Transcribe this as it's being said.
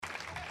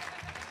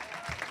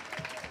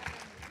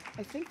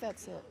I think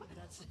that's it.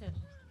 That's it.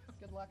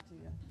 Good luck to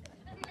you.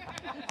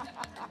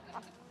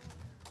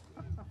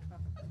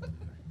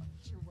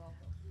 You're welcome.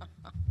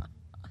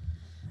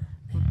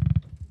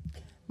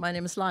 My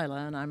name is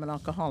Lila, and I'm an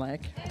alcoholic.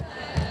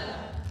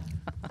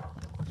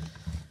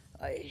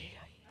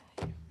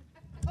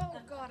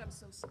 Oh, God, I'm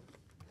so sorry.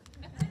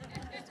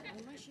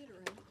 My shitter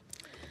in.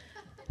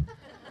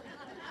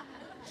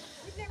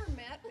 We've never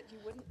met, but you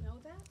wouldn't know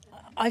that?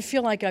 I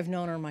feel like I've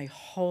known her my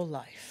whole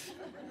life.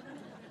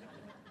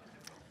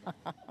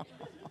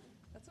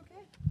 That's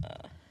okay.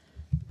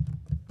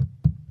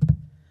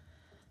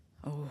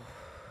 Oh,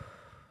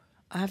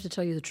 I have to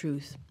tell you the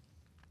truth.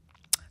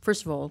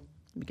 First of all,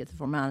 let me get the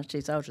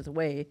formalities out of the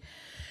way,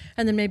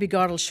 and then maybe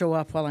God will show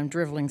up while I'm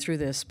driveling through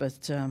this,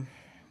 but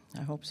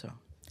I hope so.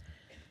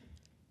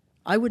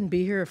 I wouldn't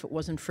be here if it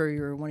wasn't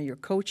for one of your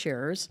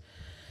co-chairs,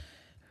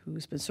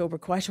 who's been sober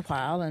quite a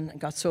while and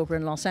got sober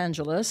in Los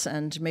Angeles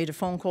and made a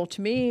phone call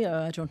to me,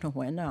 I don't know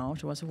when now,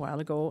 it was a while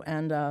ago,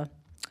 and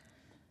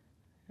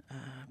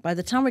by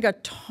the time we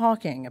got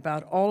talking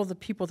about all of the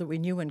people that we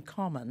knew in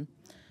common,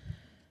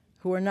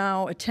 who are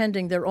now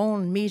attending their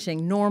own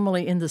meeting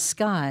normally in the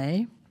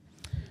sky.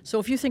 So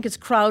if you think it's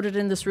crowded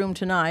in this room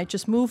tonight,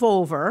 just move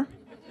over,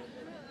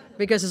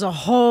 because there's a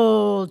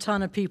whole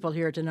ton of people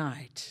here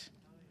tonight.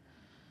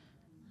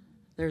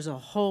 There's a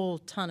whole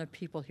ton of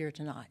people here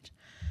tonight.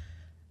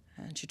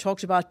 And she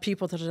talked about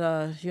people that,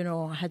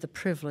 I had the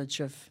privilege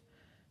of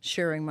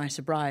sharing my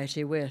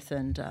sobriety with,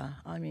 and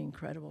I mean,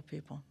 incredible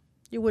people.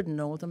 You wouldn't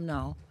know them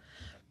now,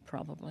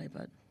 probably,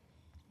 but,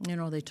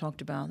 they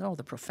talked about,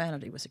 the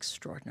profanity was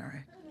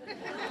extraordinary.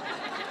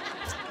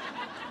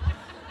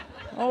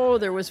 Oh,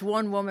 there was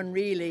one woman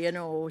really,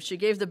 she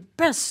gave the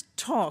best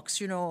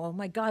talks, oh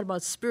my God,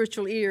 about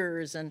spiritual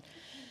ears, and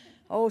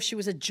she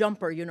was a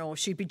jumper,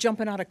 she'd be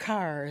jumping out of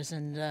cars,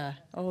 and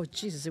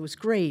Jesus, it was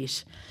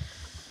great.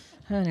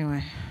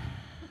 Anyway,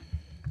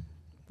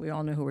 we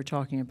all knew who we're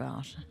talking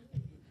about.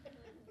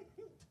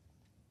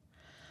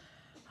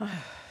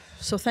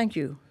 So thank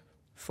you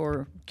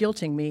for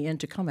guilting me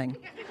into coming,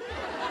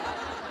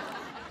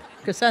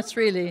 because that's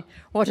really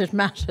what it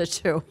mattered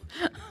to.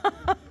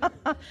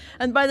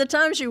 And by the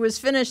time she was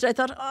finished, I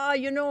thought,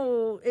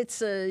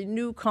 it's a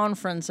new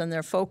conference and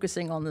they're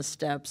focusing on the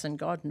steps, and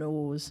God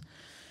knows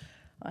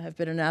I have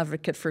been an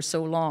advocate for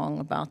so long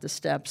about the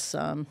steps.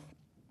 Very,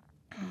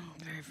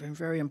 very,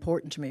 very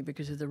important to me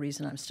because of the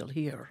reason I'm still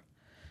here.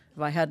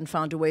 If I hadn't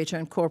found a way to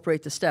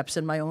incorporate the steps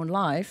in my own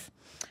life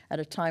at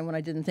a time when I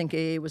didn't think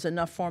AA was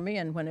enough for me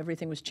and when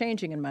everything was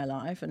changing in my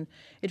life, and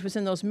it was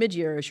in those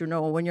mid-years,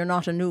 when you're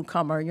not a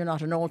newcomer, you're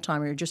not an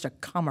old-timer, you're just a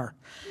comer.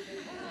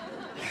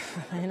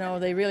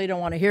 They really don't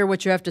want to hear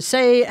what you have to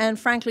say, and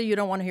frankly, you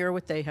don't want to hear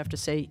what they have to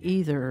say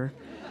either.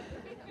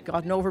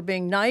 Gotten over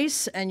being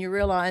nice, and you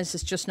realize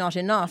it's just not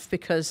enough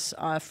because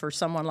for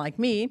someone like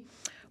me,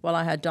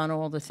 I had done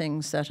all the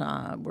things that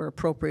were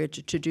appropriate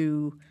to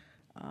do.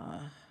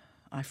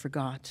 I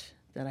forgot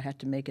that I had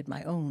to make it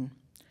my own.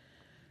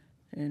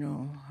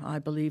 I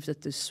believe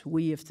that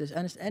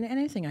and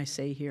anything I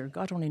say here,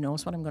 God only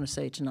knows what I'm going to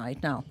say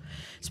tonight. Now,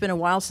 it's been a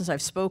while since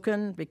I've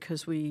spoken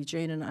because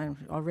Jane and I are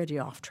already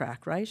off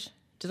track, right?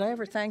 Did I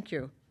ever thank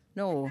you?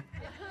 No.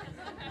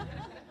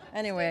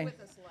 Anyway,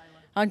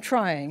 I'm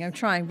trying,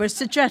 but it's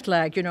the jet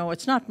lag,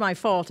 it's not my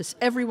fault, it's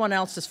everyone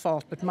else's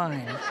fault but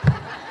mine.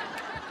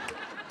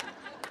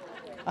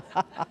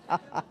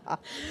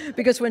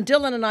 Because when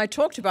Dylan and I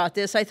talked about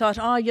this, I thought,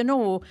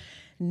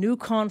 new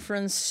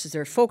conference,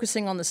 they're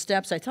focusing on the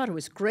steps. I thought it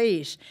was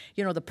great,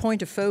 the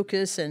point of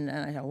focus, and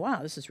I thought,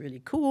 wow, this is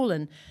really cool,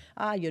 and,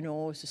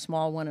 it's a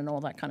small one and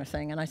all that kind of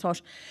thing. And I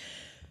thought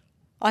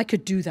I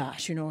could do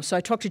that, So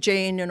I talked to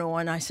Jane,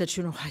 and I said,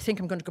 I think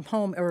I'm going to come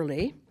home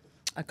early,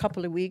 a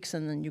couple of weeks,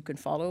 and then you can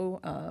follow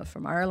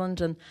from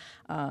Ireland. And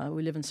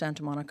we live in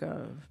Santa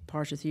Monica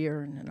part of the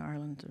year, and in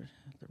Ireland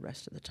the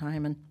rest of the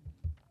time.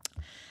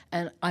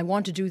 And I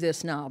want to do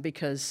this now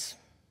because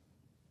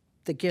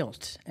the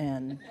guilt,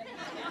 and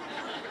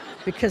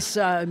because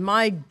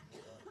my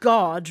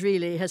God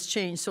really has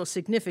changed so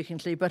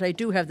significantly, but I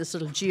do have this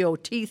little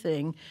GOT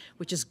thing,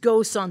 which is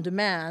Ghosts on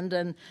Demand,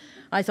 and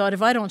I thought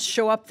if I don't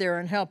show up there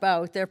and help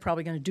out, they're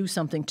probably going to do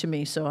something to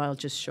me, so I'll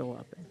just show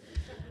up.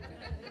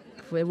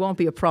 It won't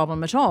be a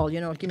problem at all,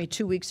 give me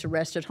 2 weeks to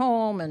rest at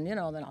home, and, then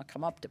I'll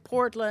come up to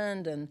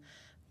Portland and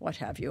what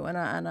have you, and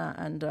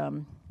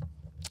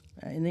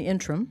in the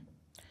interim,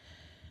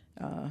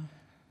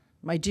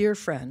 my dear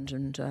friend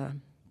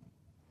and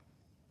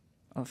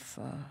of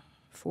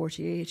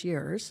 48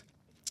 years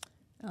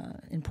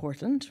in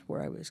Portland,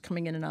 where I was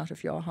coming in and out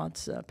of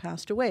Yawhats,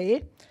 passed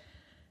away.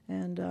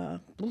 And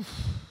I'm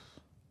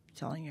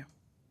telling you,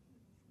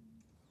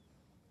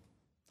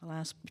 the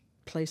last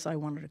place I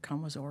wanted to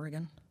come was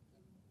Oregon.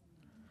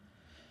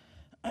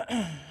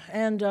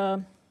 And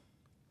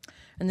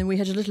then we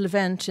had a little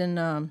event in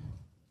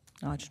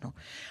I don't know.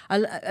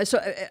 So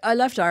I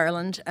left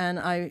Ireland, and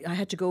I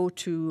had to go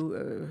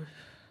to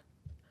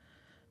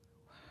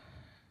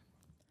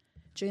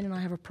Jane and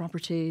I have a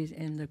property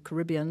in the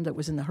Caribbean that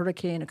was in the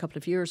hurricane a couple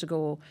of years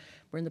ago.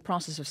 We're in the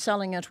process of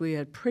selling it. We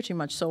had pretty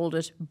much sold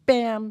it.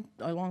 Bam!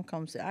 Along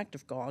comes the act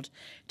of God,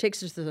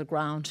 takes us to the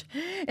ground.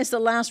 It's the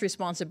last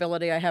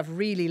responsibility I have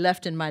really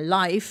left in my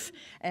life,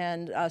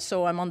 and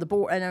so I'm on the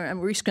board, and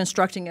I'm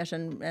reconstructing it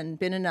and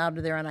been in and out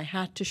of there, and I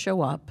had to show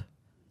up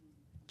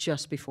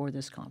just before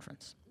this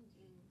conference.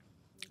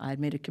 I had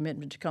made a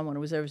commitment to come when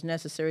it was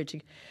necessary to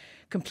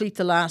complete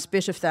the last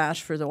bit of that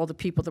for all the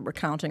people that were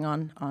counting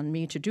on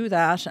me to do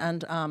that,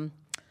 and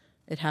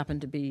it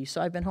happened to be,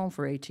 so I've been home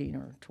for 18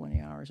 or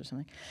 20 hours or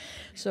something.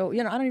 So,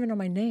 I don't even know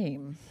my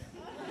name.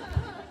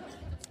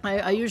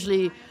 I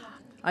usually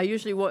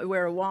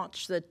wear a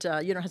watch that,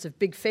 has a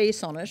big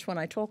face on it when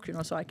I talk,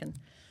 so I can,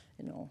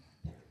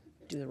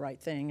 do the right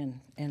thing and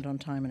end on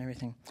time and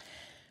everything.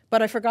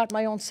 But I forgot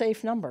my own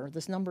safe number,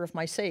 this number of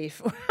my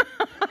safe.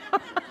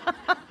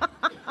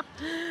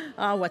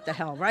 Oh, what the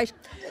hell, right?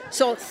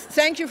 So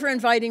thank you for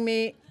inviting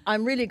me.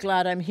 I'm really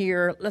glad I'm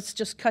here. Let's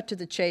just cut to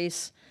the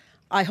chase.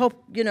 I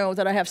hope,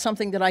 that I have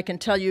something that I can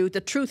tell you.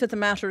 The truth of the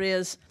matter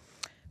is,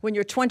 when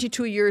you're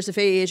 22 years of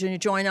age and you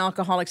join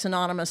Alcoholics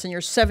Anonymous and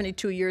you're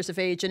 72 years of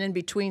age and in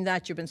between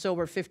that you've been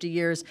sober 50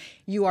 years,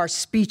 you are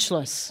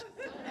speechless.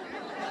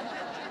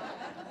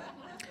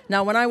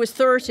 Now, when I was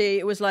 30,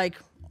 it was like,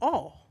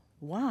 oh,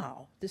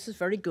 wow, this is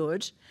very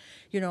good.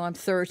 I'm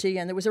 30,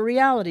 and there was a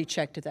reality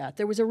check to that.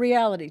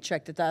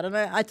 And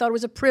I thought it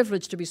was a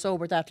privilege to be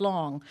sober that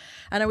long.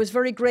 And I was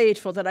very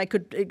grateful that I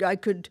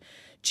could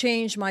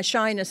change my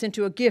shyness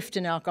into a gift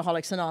in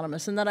Alcoholics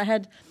Anonymous, and that I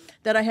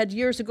had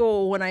years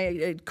ago when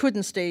I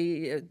couldn't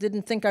stay,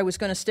 didn't think I was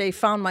going to stay,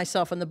 found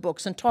myself in the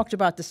books and talked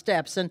about the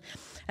steps and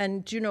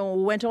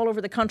went all over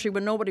the country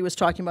when nobody was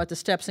talking about the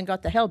steps and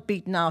got the hell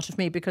beaten out of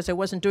me because I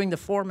wasn't doing the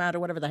format or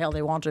whatever the hell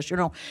they wanted,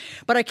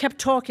 But I kept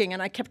talking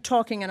and I kept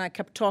talking and I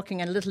kept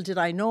talking, and little did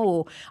I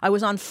know I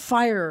was on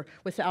fire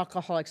with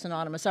Alcoholics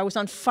Anonymous. I was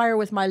on fire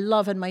with my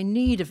love and my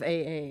need of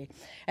AA.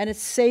 And it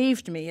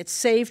saved me. It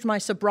saved my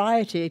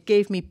sobriety. It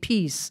gave me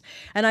peace.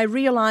 And I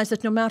realized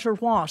that no matter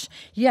what,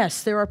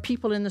 yes, there are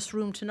people in this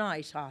room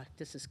tonight.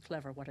 This is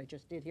clever what I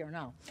just did here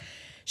now.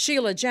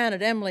 Sheila,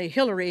 Janet, Emily,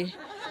 Hillary,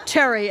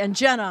 Terry, and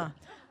Jenna.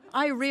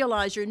 I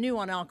realize you're new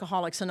on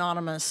Alcoholics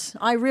Anonymous.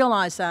 I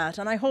realize that,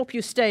 and I hope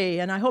you stay,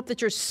 and I hope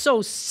that you're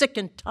so sick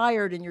and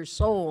tired in your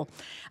soul.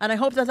 And I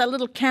hope that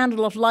little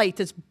candle of light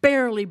that's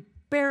barely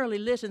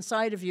lit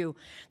inside of you,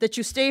 that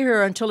you stay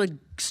here until it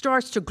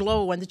starts to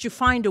glow, and that you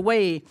find a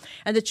way,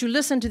 and that you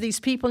listen to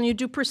these people and you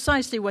do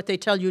precisely what they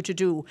tell you to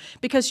do,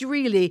 because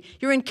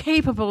you're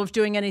incapable of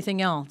doing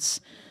anything else.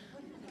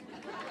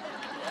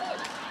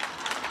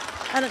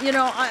 And,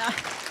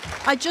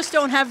 I just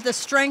don't have the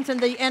strength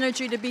and the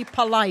energy to be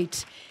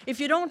polite.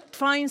 If you don't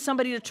find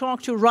somebody to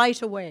talk to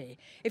right away,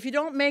 if you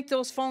don't make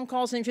those phone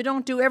calls, and if you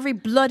don't do every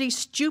bloody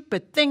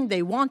stupid thing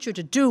they want you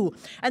to do,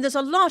 and there's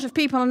a lot of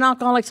people in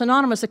Alcoholics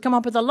Anonymous that come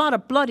up with a lot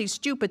of bloody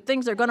stupid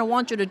things they're going to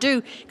want you to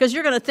do because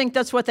you're going to think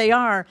that's what they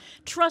are.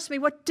 Trust me,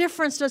 what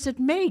difference does it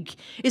make?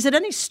 Is it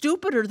any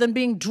stupider than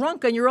being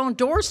drunk on your own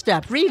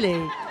doorstep,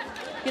 really?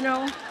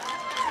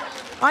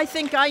 I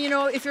think,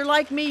 if you're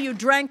like me, you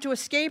drank to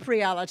escape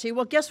reality.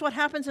 Well, guess what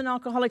happens in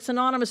Alcoholics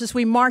Anonymous is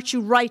we march you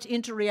right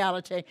into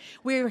reality.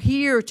 We're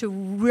here to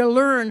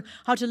learn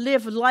how to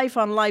live life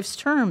on life's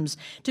terms,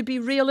 to be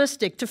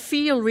realistic, to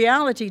feel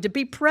reality, to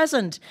be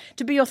present,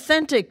 to be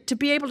authentic, to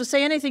be able to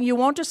say anything you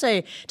want to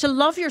say, to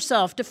love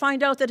yourself, to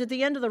find out that at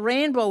the end of the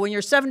rainbow, when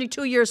you're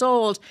 72 years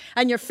old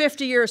and you're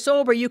 50 years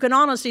sober, you can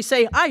honestly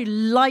say, I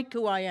like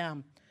who I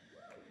am.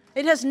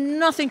 It has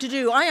nothing to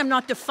do. I am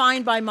not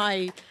defined by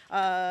my...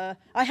 I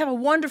have a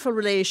wonderful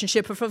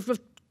relationship for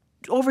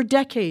over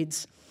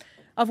decades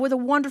with a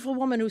wonderful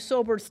woman who's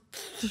sobered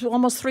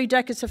almost 3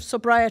 decades of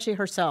sobriety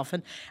herself.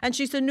 And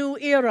she's the new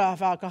era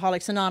of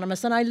Alcoholics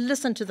Anonymous. And I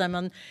listen to them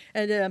on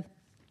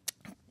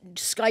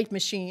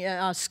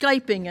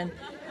Skyping. And,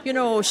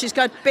 she's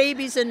got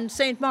babies in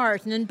St.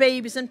 Martin and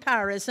babies in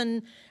Paris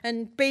and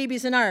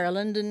babies in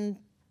Ireland and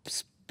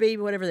baby,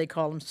 whatever they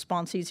call them,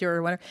 sponsees here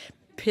or whatever.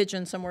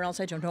 Pigeon somewhere else,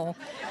 I don't know.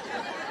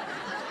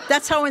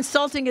 That's how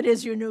insulting it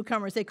is, you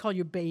newcomers. They call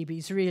you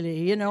babies,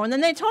 really, And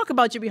then they talk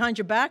about you behind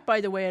your back,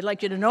 by the way. I'd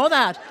like you to know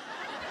that.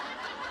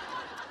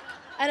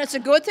 And it's a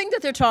good thing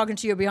that they're talking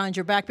to you behind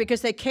your back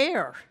because they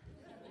care.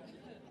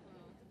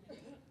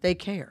 They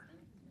care.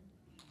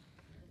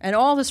 And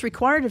all that's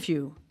required of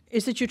you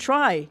is that you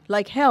try,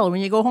 like hell, when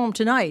you go home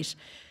tonight,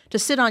 to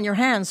sit on your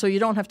hands so you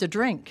don't have to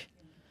drink.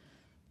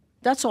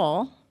 That's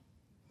all.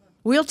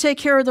 We'll take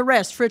care of the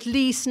rest for at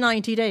least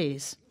 90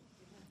 days.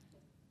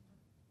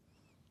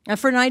 And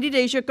for 90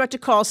 days, you've got to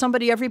call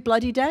somebody every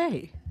bloody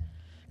day.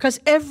 Because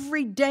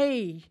every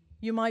day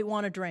you might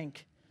want to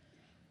drink.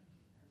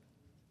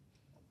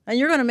 And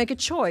you're going to make a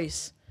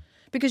choice.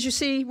 Because you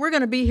see, we're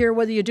going to be here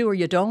whether you do or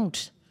you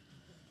don't.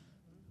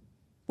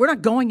 We're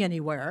not going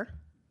anywhere.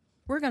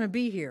 We're going to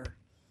be here.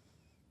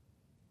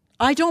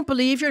 I don't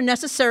believe you're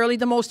necessarily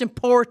the most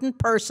important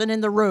person in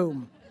the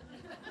room.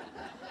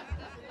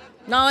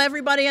 Now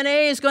everybody in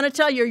A is going to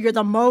tell you you're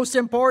the most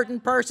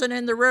important person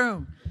in the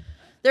room.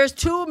 There's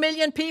 2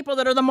 million people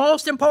that are the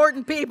most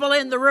important people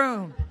in the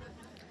room.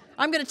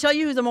 I'm going to tell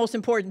you who the most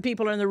important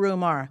people in the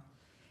room are.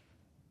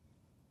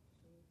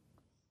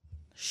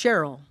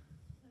 Cheryl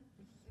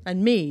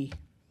and me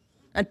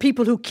and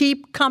people who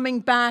keep coming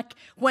back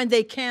when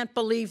they can't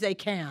believe they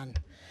can.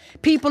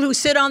 People who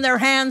sit on their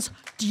hands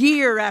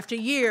year after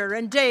year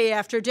and day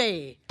after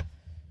day.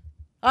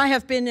 I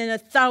have been in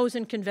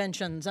 1,000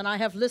 conventions and I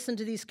have listened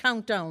to these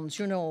countdowns,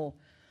 you know,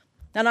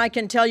 and I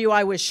can tell you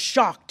I was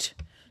shocked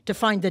to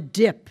find the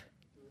dip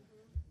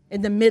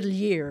in the middle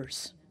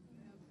years.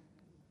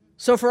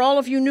 So for all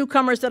of you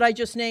newcomers that I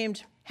just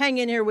named, hang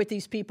in here with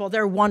these people.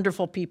 They're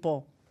wonderful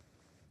people.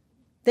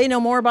 They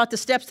know more about the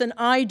steps than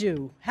I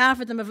do.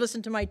 Half of them have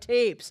listened to my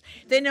tapes.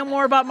 They know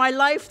more about my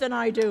life than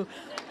I do.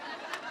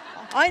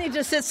 I need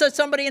to sit with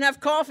somebody and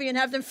have coffee and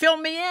have them fill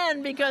me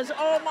in because,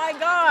 oh my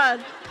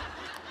God,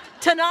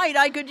 tonight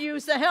I could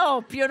use the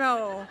help, you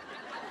know.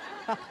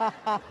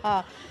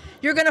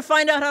 You're going to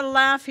find out how to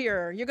laugh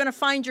here. You're going to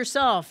find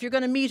yourself. You're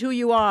going to meet who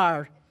you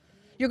are.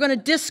 You're going to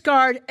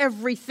discard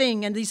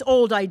everything and these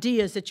old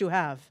ideas that you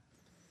have.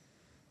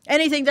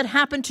 Anything that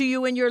happened to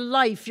you in your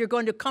life, you're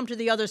going to come to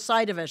the other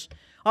side of it.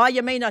 Oh,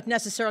 you may not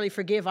necessarily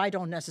forgive. I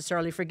don't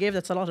necessarily forgive.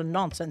 That's a lot of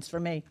nonsense for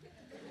me.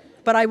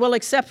 But I will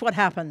accept what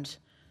happened.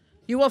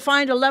 You will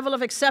find a level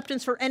of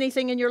acceptance for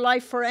anything in your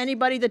life, for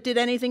anybody that did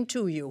anything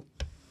to you.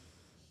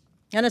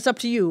 And it's up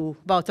to you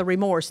about the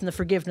remorse and the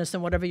forgiveness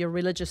and whatever your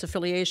religious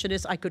affiliation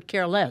is. I could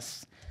care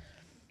less.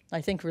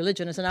 I think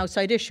religion is an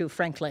outside issue,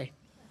 frankly.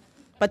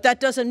 But that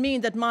doesn't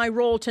mean that my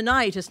role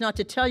tonight is not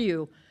to tell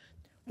you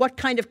what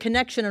kind of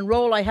connection and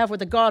role I have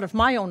with the God of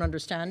my own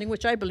understanding,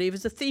 which I believe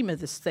is the theme of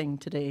this thing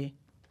today.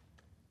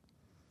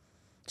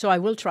 So I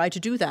will try to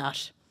do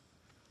that.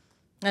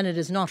 And it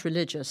is not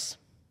religious.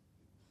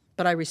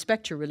 But I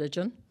respect your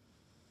religion.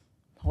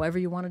 However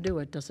you want to do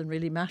it doesn't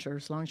really matter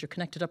as long as you're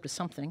connected up to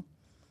something.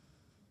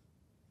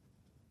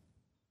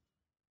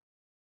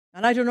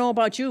 And I don't know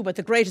about you, but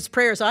the greatest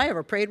prayers I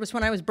ever prayed was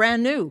when I was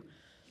brand new.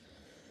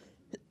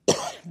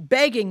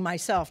 Begging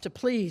myself to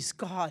please,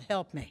 God,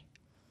 help me.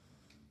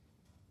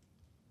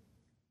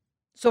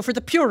 So for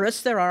the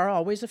purists, there are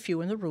always a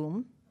few in the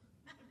room.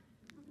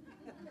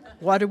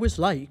 What it was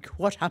like,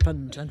 what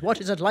happened, and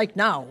what is it like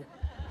now?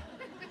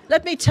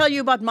 Let me tell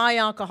you about my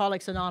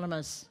Alcoholics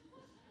Anonymous.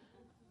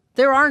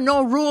 There are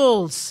no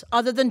rules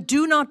other than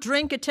do not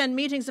drink, attend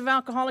meetings of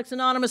Alcoholics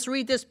Anonymous,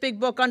 read this big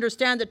book,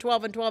 understand the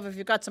 12 and 12 if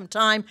you've got some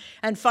time,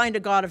 and find a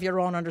God of your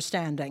own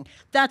understanding.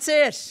 That's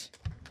it.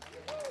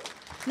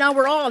 Now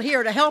we're all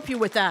here to help you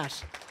with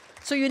that.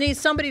 So you need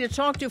somebody to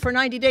talk to for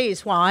 90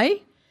 days.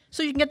 Why?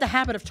 So you can get the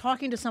habit of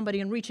talking to somebody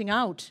and reaching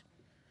out.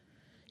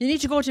 You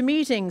need to go to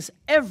meetings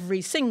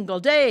every single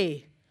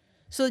day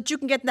so that you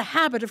can get in the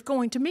habit of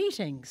going to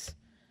meetings.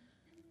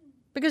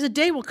 Because a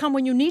day will come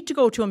when you need to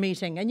go to a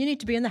meeting and you need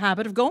to be in the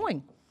habit of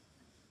going.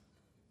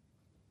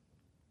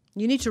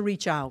 You need to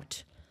reach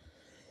out.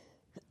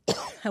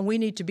 And we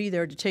need to be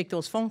there to take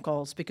those phone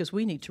calls because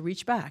we need to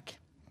reach back.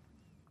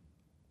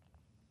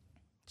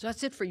 So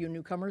that's it for you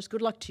newcomers.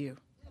 Good luck to you.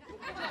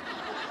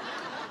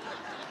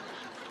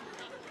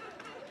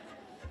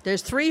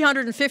 There's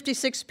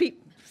 356 people.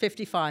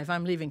 55.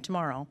 I'm leaving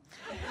tomorrow.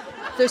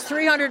 There's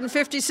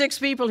 356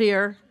 people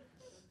here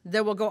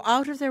that will go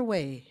out of their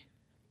way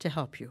to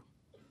help you.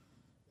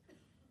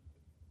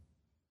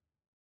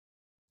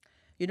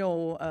 You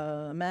know,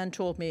 a man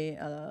told me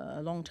a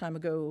long time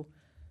ago,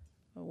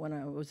 when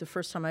it was the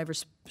first time I ever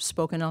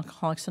spoke in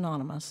Alcoholics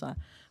Anonymous. I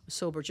was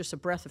sober just a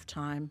breath of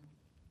time.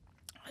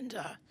 And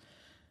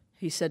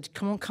he said,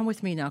 come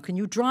with me now. Can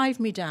you drive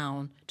me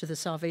down to the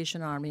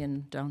Salvation Army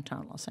in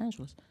downtown Los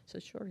Angeles? I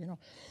said, sure, you know.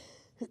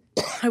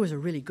 I was a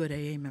really good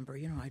AA member.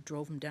 You know, I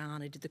drove him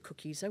down. I did the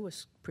cookies. I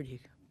was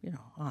pretty, you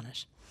know, on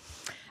it.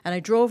 And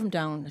I drove him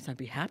down. I thought, I'd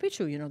be happy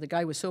to. You know, the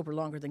guy was sober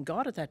longer than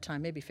God at that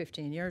time, maybe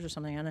 15 years or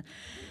something. And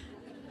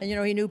you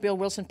know, he knew Bill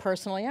Wilson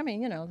personally. I mean,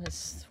 you know,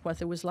 that's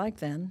what it was like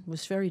then. It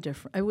was very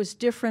different. It was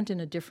different in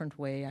a different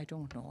way. I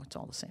don't know. It's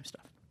all the same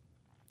stuff.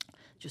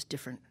 Just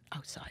different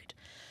outside.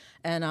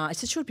 And I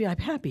said, sure,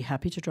 I'd be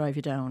happy to drive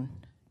you down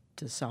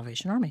to the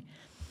Salvation Army.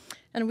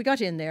 And we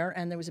got in there,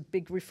 and there was a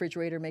big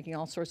refrigerator making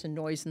all sorts of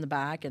noise in the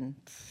back, and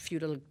a few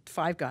little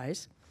 5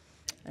 guys.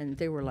 And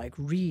they were like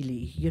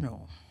really, you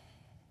know,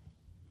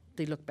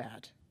 they look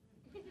bad.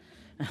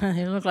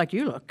 They look like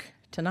you look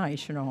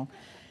tonight, you know.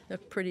 They're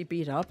pretty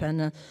beat up.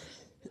 And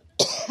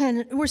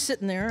we're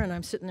sitting there, and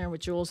I'm sitting there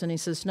with Jules, and he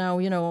says, now,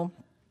 you know,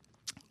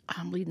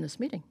 I'm leading this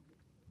meeting.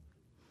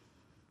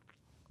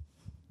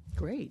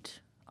 Great.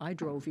 I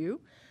drove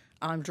you.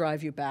 I'll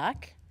drive you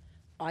back.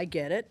 I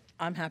get it.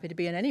 I'm happy to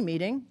be in any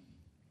meeting.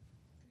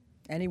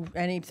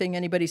 Anything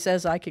anybody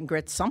says, I can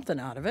get something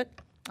out of it.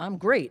 I'm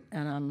great,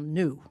 and I'm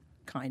new,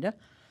 kind of.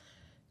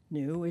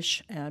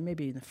 Newish,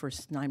 maybe in the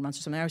first 9 months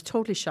or something. I was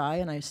totally shy,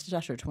 and I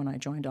stuttered when I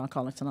joined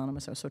Alcoholics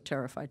Anonymous. I was so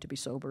terrified to be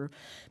sober.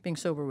 Being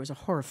sober was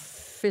a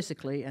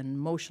physically and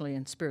emotionally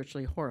and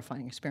spiritually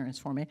horrifying experience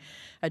for me.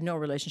 I had no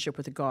relationship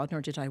with a God,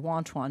 nor did I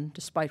want one,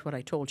 despite what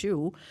I told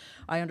you.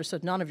 I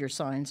understood none of your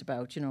signs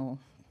about, you know,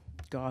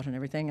 God and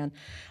everything. And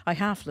I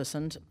half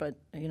listened, but,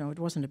 you know, it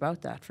wasn't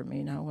about that for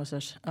me now, was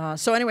it?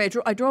 So anyway,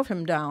 I drove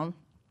him down,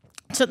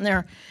 sitting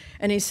there,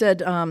 and he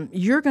said,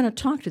 you're going to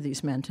talk to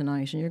these men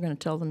tonight, and you're going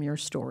to tell them your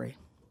story.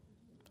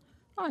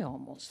 I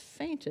almost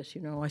fainted,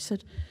 you know. I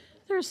said,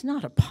 there's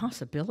not a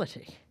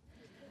possibility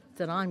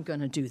that I'm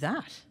going to do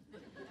that.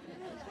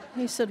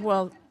 He said,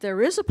 well,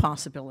 there is a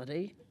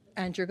possibility,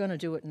 and you're going to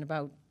do it in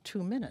about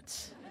 2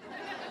 minutes.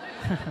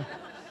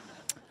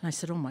 And I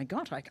said, oh my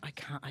God,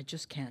 I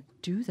just can't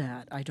do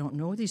that. I don't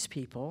know these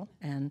people,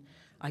 and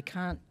I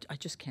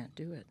just can't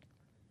do it.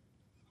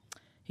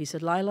 He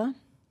said, Lila,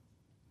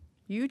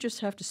 you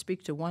just have to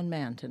speak to one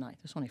man tonight.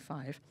 There's only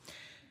 5.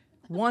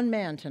 One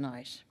man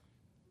tonight.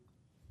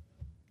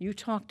 You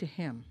talk to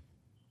him,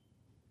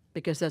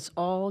 because that's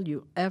all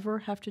you ever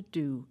have to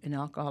do in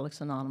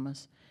Alcoholics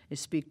Anonymous, is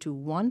speak to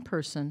one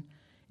person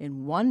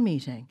in one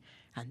meeting,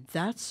 and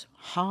that's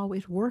how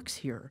it works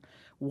here.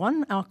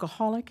 One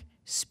alcoholic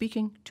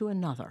speaking to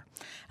another.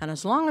 And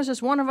as long as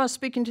there's one of us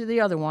speaking to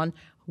the other one,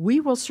 we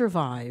will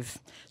survive.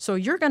 So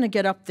you're going to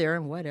get up there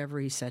and whatever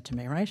he said to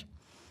me, right?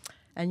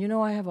 And you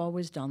know, I have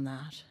always done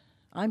that.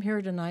 I'm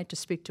here tonight to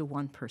speak to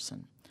one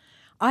person.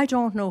 I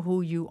don't know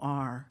who you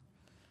are.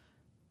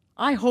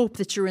 I hope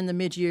that you're in the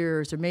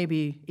mid-years or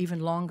maybe even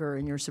longer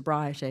in your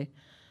sobriety.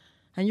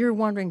 And you're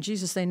wondering,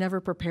 Jesus, they never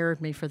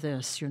prepared me for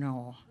this, you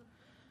know.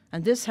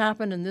 And this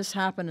happened, and this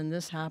happened, and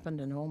this happened,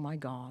 and oh my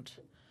God.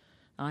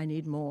 I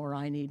need more,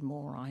 I need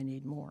more, I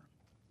need more.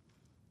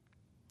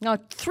 Now,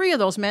 3 of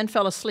those men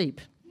fell asleep.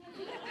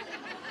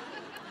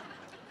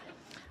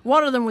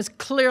 One of them was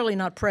clearly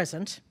not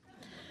present,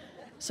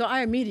 so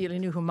I immediately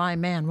knew who my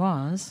man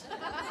was.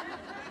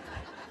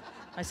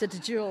 I said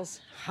to Jules,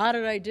 how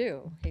did I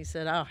do? He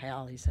said, oh,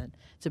 hell, he said.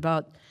 It's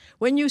about,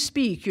 when you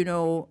speak, you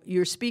know,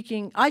 you're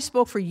speaking. I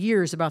spoke for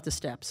years about the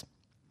steps.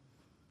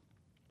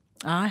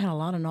 I had a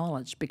lot of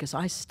knowledge because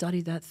I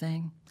studied that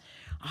thing.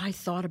 I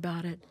thought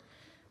about it.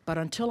 But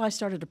until I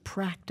started to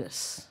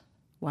practice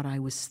what I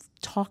was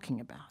talking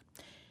about,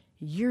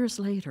 years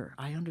later,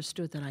 I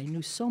understood that I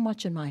knew so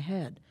much in my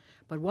head,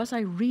 but was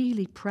I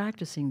really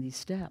practicing these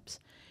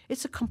steps?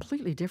 It's a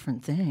completely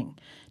different thing.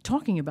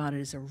 Talking about it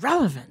is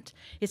irrelevant.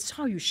 It's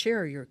how you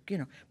share your, you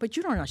know, but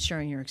you're not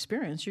sharing your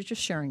experience. You're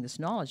just sharing this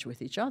knowledge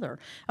with each other.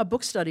 A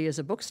book study is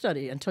a book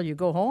study until you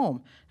go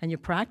home and you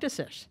practice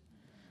it.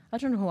 I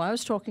don't know who I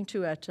was talking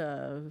to at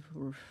the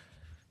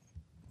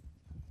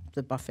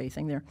buffet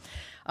thing there.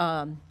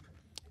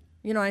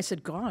 You know, I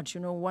said, God, you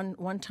know,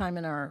 one time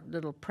in our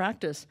little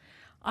practice,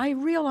 I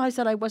realized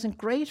that I wasn't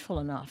grateful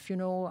enough, you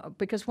know,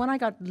 because when I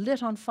got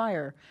lit on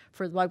fire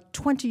for like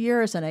 20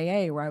 years in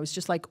AA, where I was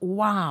just like,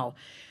 wow,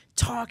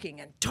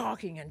 talking and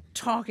talking and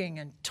talking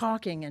and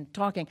talking and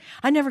talking.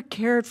 I never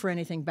cared for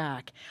anything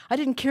back. I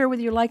didn't care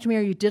whether you liked me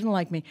or you didn't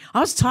like me. I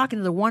was talking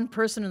to the one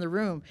person in the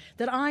room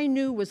that I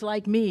knew was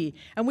like me,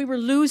 and we were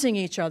losing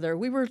each other.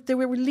 We were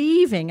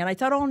leaving, and I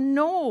thought, oh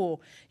no,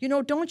 you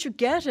know, don't you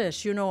get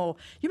it? You know,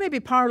 you may be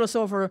powerless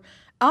over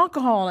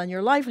alcohol and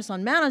your life is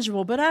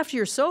unmanageable, but after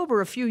you're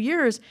sober a few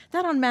years,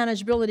 that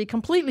unmanageability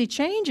completely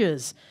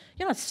changes.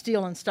 You're not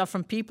stealing stuff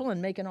from people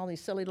and making all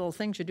these silly little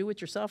things you do with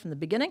yourself in the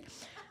beginning.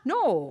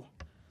 No,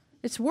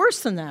 it's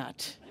worse than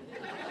that.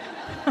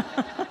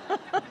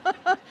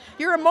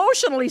 You're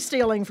emotionally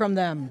stealing from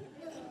them.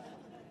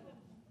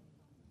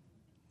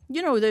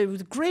 You know,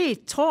 the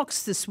great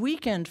talks this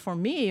weekend for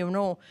me, you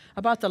know,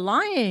 about the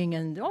lying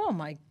and, oh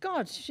my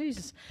God,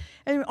 Jesus,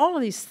 and all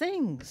of these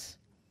things.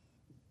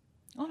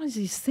 All of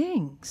these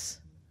things.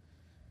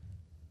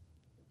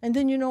 And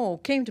then, you know,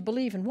 came to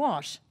believe in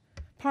what?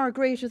 Power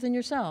greater than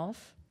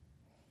yourself.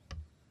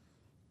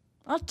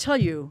 I'll tell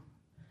you,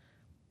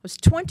 I was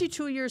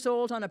 22 years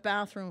old on a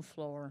bathroom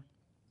floor.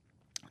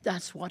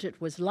 That's what it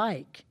was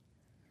like.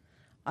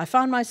 I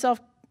found myself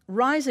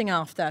rising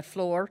off that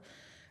floor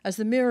as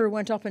the mirror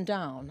went up and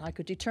down. I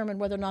could determine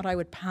whether or not I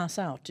would pass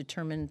out,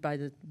 determined by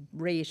the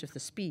rate of the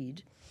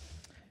speed.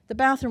 The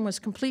bathroom was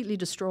completely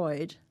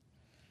destroyed.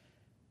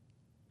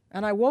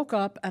 And I woke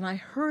up and I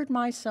heard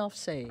myself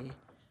say,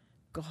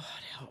 God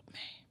help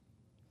me.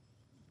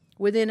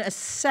 Within a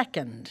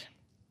second,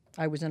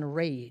 I was in a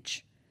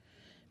rage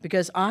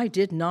because I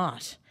did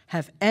not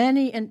have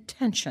any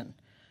intention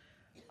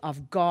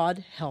of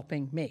God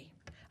helping me.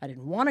 I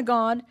didn't want a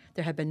God.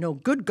 There had been no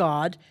good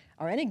God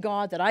or any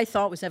God that I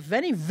thought was of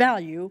any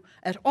value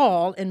at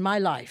all in my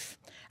life.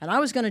 And I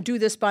was going to do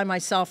this by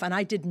myself, and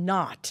I did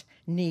not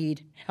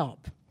need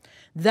help.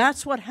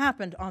 That's what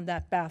happened on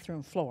that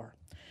bathroom floor.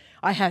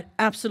 I had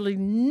absolutely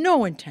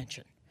no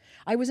intention.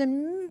 I was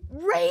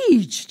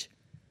enraged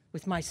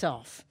with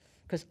myself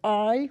because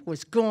I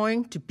was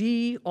going to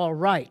be all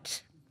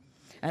right.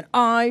 And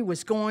I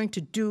was going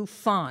to do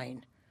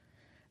fine.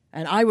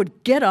 And I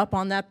would get up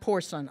on that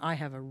porcelain. I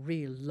have a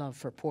real love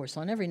for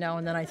porcelain. Every now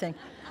and then I think,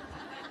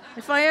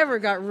 if I ever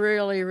got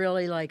really,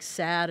 really like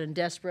sad and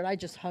desperate,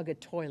 I'd just hug a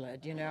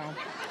toilet, you know.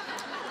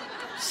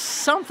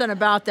 Something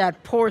about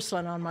that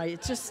porcelain on my,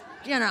 it's just,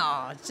 you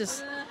know,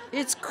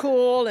 it's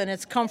cool and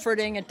it's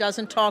comforting. It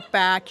doesn't talk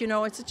back, you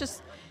know.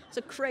 It's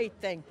a great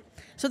thing.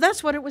 So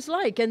that's what it was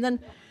like. And then,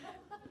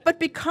 but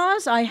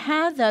because I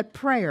had that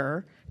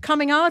prayer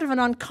coming out of an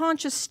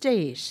unconscious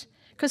state,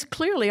 because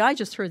clearly I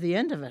just heard the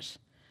end of it,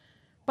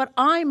 but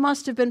I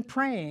must have been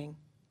praying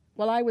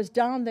while I was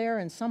down there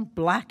in some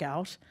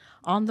blackout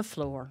on the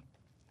floor.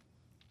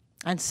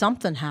 And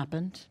something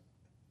happened.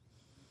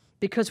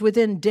 Because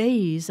within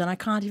days, and I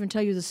can't even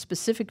tell you the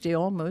specific day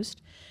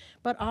almost,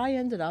 but I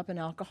ended up in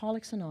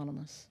Alcoholics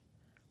Anonymous,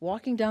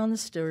 walking down the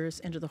stairs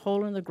into the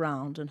hole in the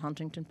ground in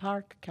Huntington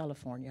Park,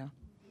 California.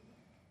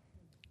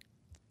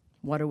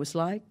 What it was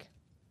like,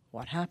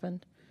 what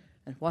happened,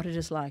 and what it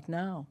is like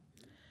now.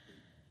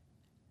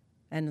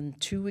 And then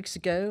 2 weeks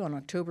ago, on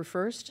October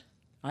 1st,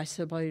 I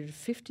celebrated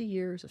 50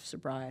 years of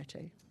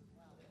sobriety.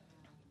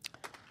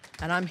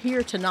 And I'm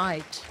here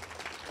tonight.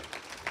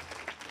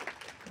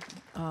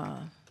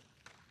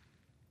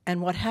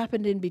 And what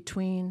happened in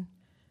between,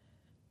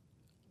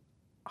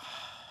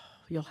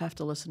 you'll have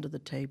to listen to the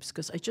tapes,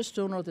 because I just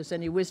don't know if there's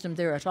any wisdom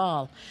there at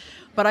all.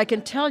 But I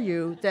can tell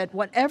you that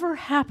whatever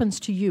happens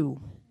to you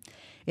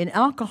in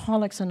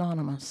Alcoholics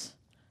Anonymous,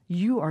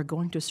 you are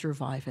going to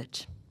survive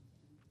it.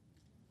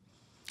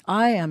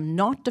 I am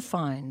not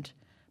defined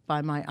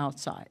by my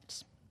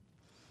outsides.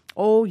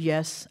 Oh,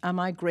 yes. Am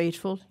I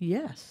grateful?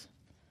 Yes.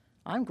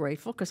 I'm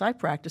grateful because I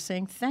practiced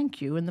saying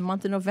thank you in the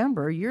month of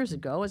November years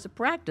ago as a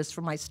practice for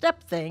my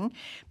step thing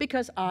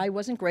because I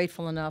wasn't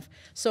grateful enough.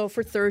 So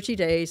for 30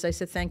 days, I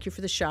said thank you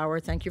for the shower,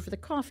 thank you for the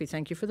coffee,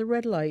 thank you for the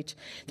red light.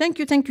 Thank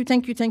you, thank you,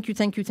 thank you, thank you,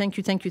 thank you, thank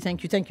you, thank you,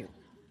 thank you, thank you.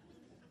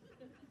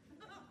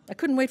 I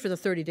couldn't wait for the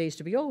 30 days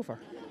to be over.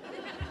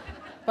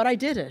 But I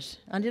did it.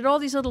 I did all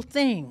these little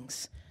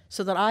things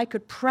so that I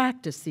could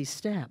practice these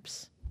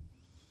steps.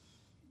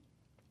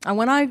 And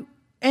when I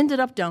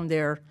ended up down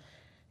there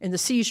in the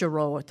seizure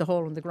row at the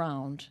hole in the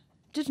ground,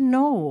 didn't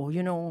know,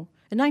 in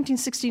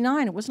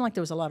 1969, it wasn't like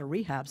there was a lot of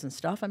rehabs and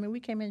stuff. I mean,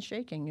 we came in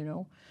shaking,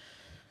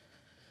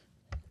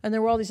 And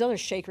there were all these other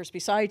shakers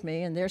beside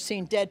me, and they're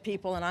seeing dead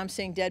people, and I'm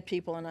seeing dead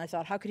people, and I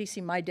thought, how could he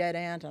see my dead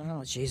aunt?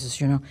 Oh, Jesus,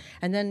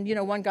 And then,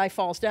 one guy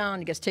falls down,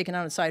 he gets taken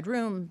out inside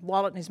room,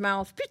 wallet in his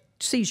mouth,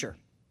 seizure.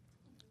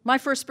 My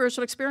first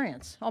spiritual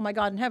experience. Oh, my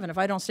God in heaven, if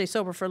I don't stay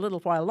sober for a little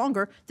while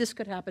longer, this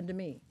could happen to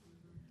me.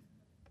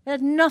 It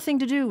had nothing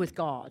to do with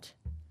God.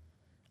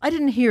 I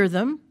didn't hear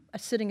them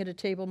sitting at a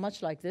table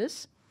much like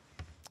this.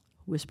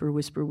 Whisper,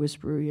 whisper,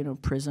 whisper,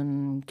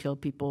 prison, kill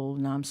people,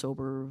 now I'm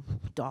sober,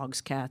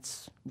 dogs,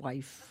 cats,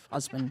 wife,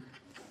 husband,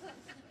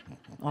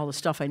 all the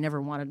stuff I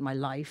never wanted in my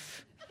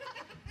life.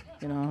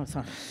 I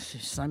thought,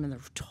 I'm in the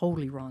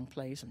totally wrong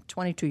place. I'm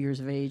 22 years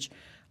of age.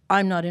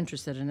 I'm not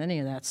interested in any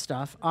of that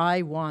stuff.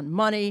 I want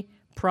money,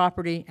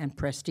 property, and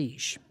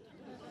prestige.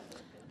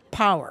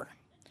 Power.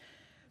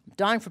 I'm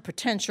dying for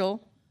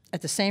potential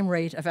at the same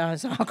rate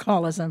as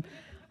alcoholism.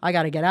 I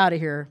got to get out of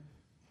here.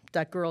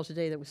 That girl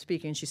today that was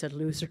speaking, she said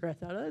loser. I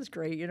thought, oh, that's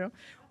great,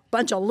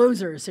 Bunch of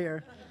losers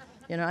here.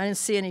 I didn't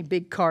see any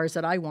big cars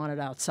that I wanted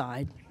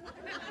outside.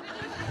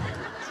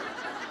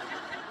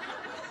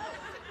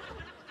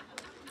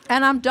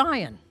 And I'm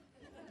dying.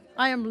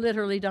 I am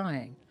literally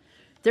dying.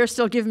 They're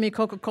still giving me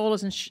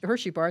Coca-Colas and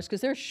Hershey bars because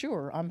they're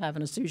sure I'm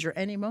having a seizure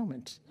any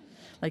moment.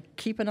 Like,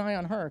 keep an eye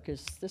on her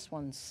because this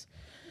one's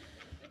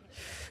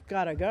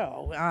got to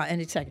go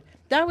any second.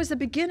 That was the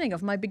beginning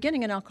of my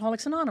beginning in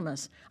Alcoholics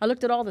Anonymous. I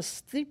looked at all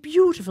the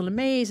beautiful,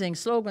 amazing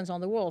slogans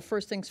on the wall.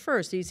 First things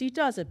first, easy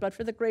does it, but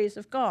for the grace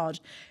of God,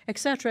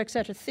 etc.,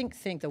 etc.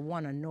 Think. The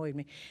one annoyed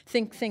me.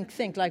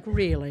 Think. Like,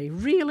 really?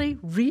 Really?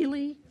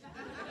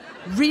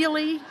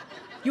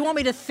 You want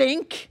me to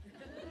think?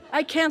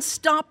 I can't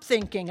stop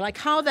thinking. Like,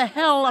 how the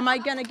hell am I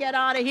going to get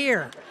out of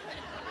here?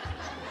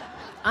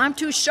 I'm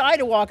too shy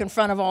to walk in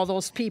front of all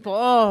those people.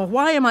 Oh,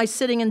 why am I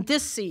sitting in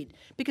this seat?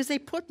 Because they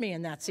put me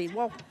in that seat.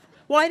 Well,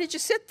 why did you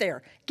sit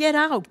there? Get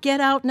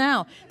out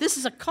now. This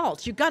is a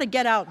cult. You've got to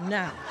get out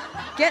now.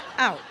 Get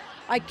out.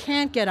 I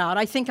can't get out.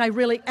 I think I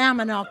really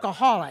am an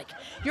alcoholic.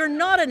 You're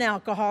not an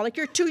alcoholic.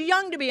 You're too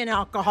young to be an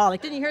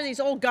alcoholic. Didn't you hear these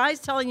old guys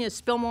telling you to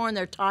spill more in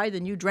their tie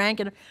than you drank?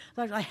 And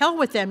like, hell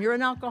with them. You're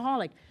an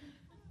alcoholic.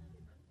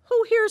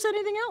 Who hears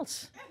anything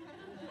else?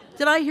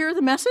 Did I hear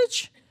the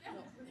message?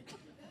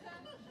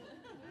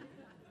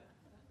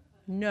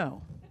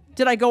 No.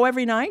 Did I go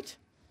every night?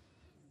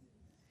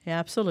 Yeah,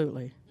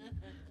 absolutely.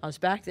 I was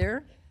back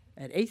there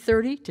at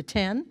 8:30 to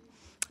 10,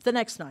 the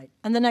next night,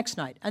 and the next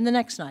night, and the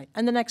next night,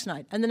 and the next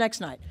night, and the next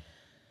night.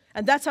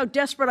 And that's how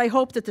desperate I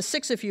hope that the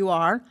 6 of you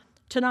are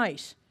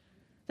tonight,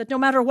 that no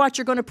matter what,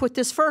 you're going to put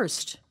this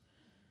first.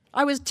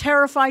 I was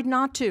terrified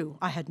not to.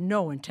 I had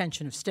no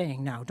intention of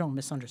staying now. Don't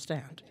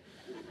misunderstand.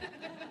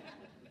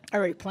 I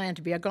already planned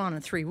to be gone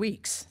in 3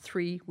 weeks.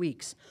 3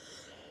 weeks.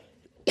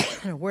 I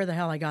don't know where the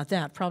hell I got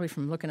that. Probably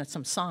from looking at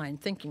some sign,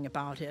 thinking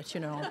about it,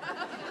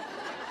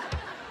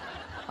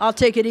 I'll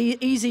take it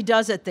easy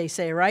does it, they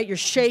say, right? You're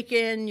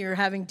shaking, you're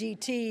having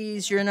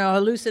DTs, you're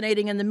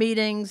hallucinating in the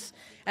meetings,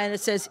 and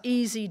it says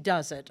easy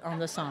does it on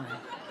the sign.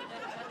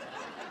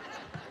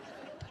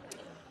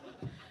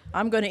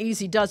 I'm going to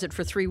easy does it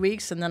for 3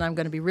 weeks, and then I'm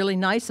going to be really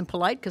nice and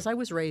polite because I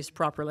was raised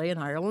properly in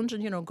Ireland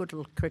and, good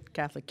little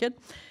Catholic kid,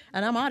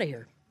 and I'm out of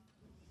here.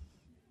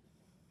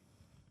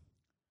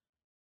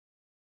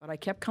 But I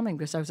kept coming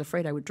because I was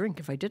afraid I would drink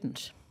if I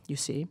didn't, you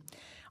see.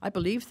 I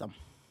believed them.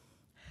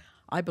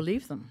 I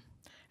believed them.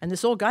 And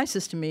this old guy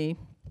says to me,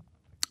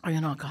 "Are you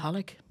an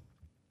alcoholic?"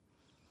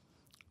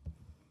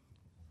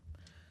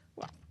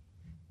 Well,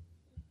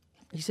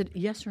 he said,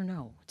 "Yes or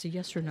no." It's a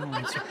yes or no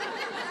answer.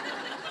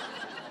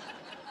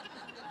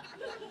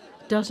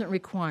 Doesn't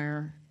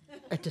require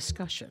a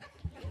discussion.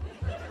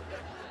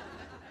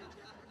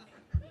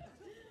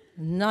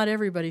 Not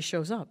everybody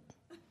shows up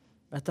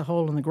at the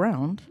Hole in the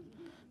Ground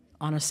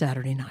on a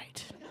Saturday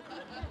night,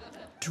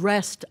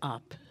 dressed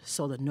up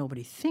so that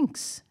nobody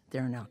thinks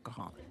they're an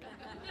alcoholic.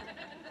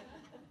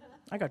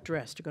 I got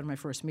dressed to go to my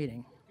first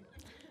meeting.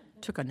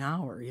 Took an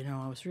hour,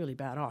 I was really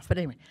bad off. But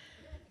anyway,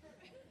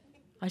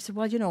 I said,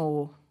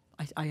 "Well,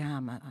 I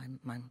am.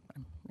 I'm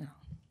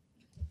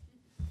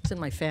it's in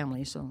my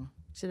family." So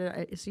he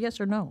said, "It's yes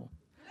or no."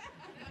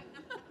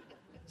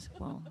 I said,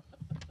 "Well,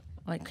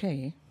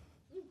 okay,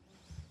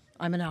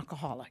 I'm an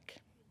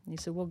alcoholic." And he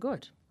said, "Well,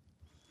 good.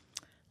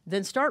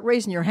 Then start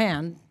raising your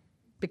hand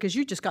because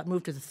you just got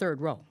moved to the third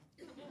row."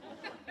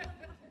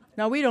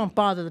 Now, we don't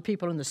bother the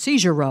people in the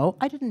seizure row.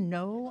 I didn't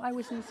know I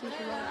was in the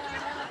seizure row.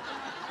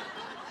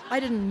 I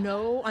didn't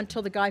know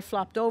until the guy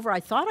flopped over. I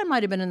thought I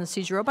might have been in the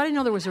seizure row, but I didn't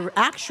know there was an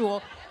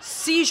actual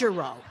seizure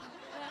row.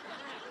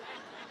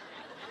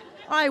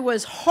 I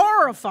was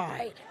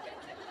horrified.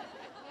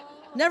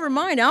 Never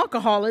mind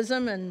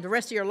alcoholism and the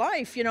rest of your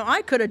life.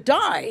 I could have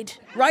died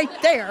right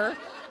there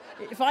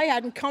if I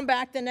hadn't come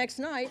back the next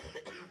night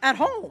at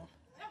home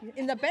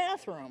in the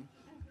bathroom.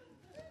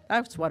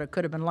 That's what it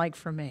could have been like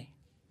for me.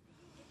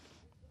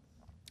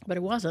 But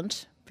it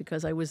wasn't,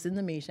 because I was in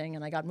the meeting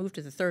and I got moved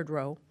to the third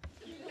row.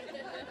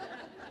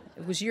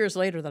 It was years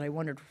later that I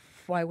wondered,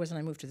 why wasn't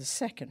I moved to the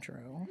second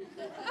row?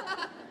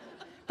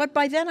 But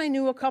by then I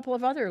knew a couple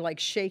of other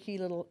shaky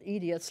little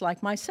idiots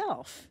like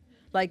myself,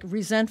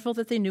 resentful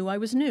that they knew I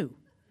was new.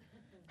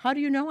 How do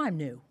you know I'm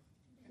new?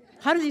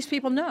 How do these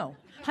people know?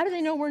 How do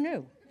they know we're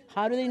new?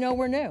 How do they know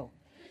we're new?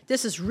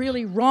 This is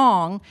really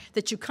wrong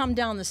that you come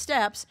down the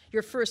steps,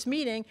 your first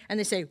meeting, and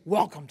they say,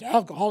 "Welcome to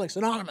Alcoholics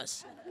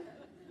Anonymous."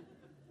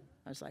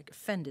 I was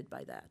offended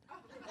by that.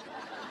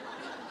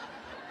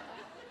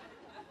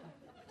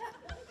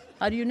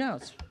 How do you know?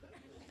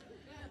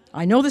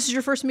 I know this is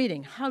your first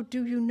meeting. How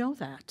do you know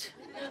that?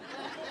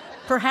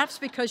 Perhaps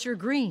because you're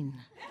green.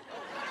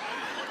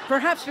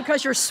 Perhaps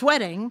because you're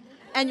sweating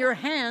and your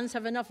hands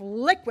have enough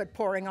liquid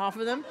pouring off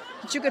of them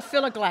that you could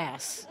fill a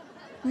glass.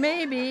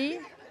 Maybe.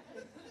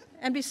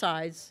 And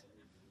besides,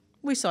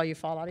 we saw you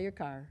fall out of your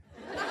car.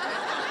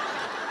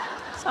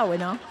 That's how we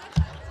know.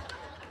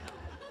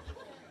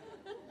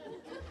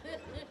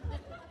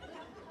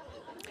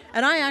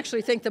 And I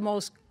actually think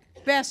the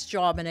best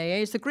job in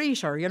AA is the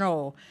greeter,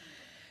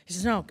 He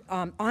says, "No,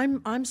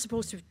 I'm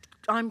supposed to,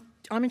 I'm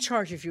in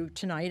charge of you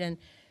tonight, and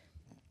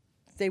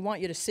they want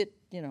you to sit,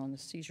 in the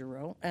seizure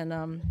row.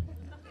 And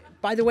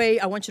by the way,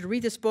 I want you to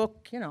read this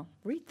book,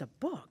 read the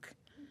book.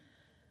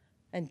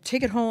 And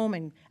take it home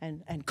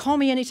and call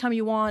me anytime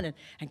you want,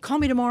 and call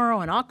me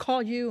tomorrow, and I'll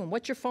call you, and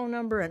what's your phone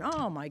number?" And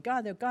oh my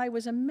God, the guy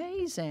was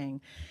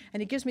amazing.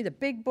 And he gives me the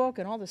big book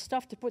and all the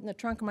stuff to put in the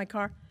trunk of my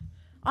car.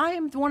 I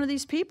am one of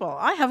these people.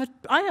 I have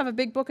a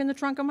big book in the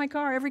trunk of my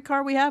car. Every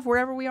car we have,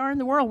 wherever we are in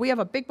the world, we have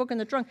a big book in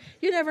the trunk.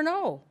 You never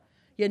know.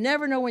 You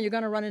never know when you're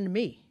going to run into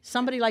me.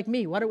 Somebody like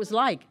me, what it was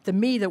like, the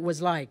me that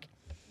was like.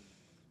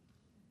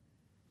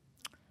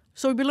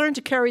 So we learned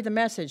to carry the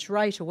message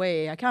right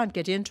away. I can't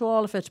get into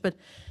all of it, but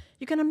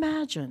you can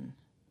imagine.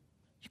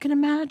 You can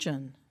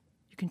imagine.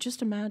 You can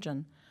just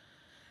imagine.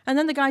 And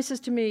then the guy says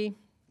to me,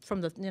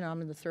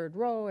 I'm in the third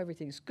row,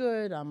 everything's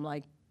good. I'm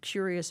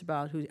curious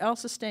about who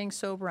else is staying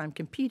sober. I'm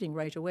competing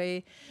right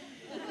away.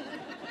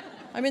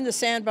 I'm in the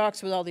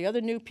sandbox with all the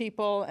other new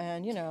people,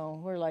 and,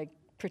 we're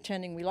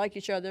pretending we like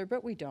each other,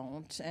 but we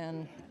don't.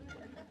 And,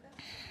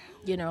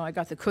 I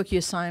got the cookie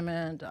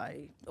assignment.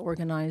 I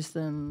organized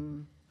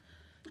them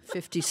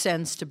 50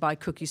 cents to buy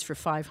cookies for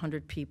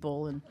 500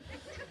 people. And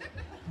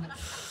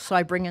so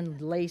I bring in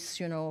lace,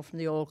 from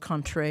the old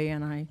country,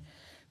 and I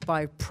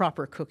buy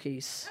proper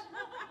cookies.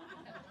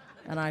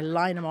 And I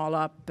line them all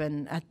up,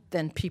 and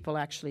then people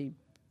actually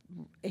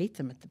ate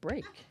them at the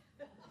break.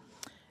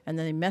 And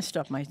then they messed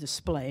up my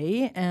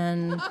display,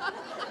 and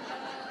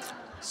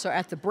so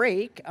at the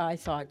break, I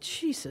thought,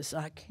 Jesus,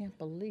 I can't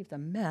believe the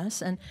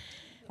mess. And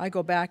I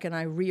go back and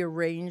I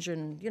rearrange,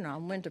 and, I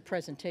went to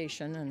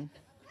presentation, and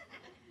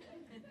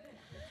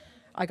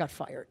I got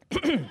fired.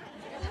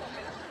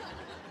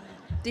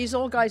 These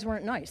old guys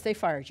weren't nice. They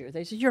fired you.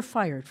 They said, "You're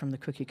fired from the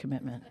cookie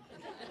commitment."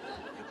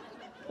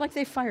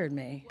 They fired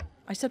me.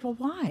 I said, "Well,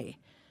 why?"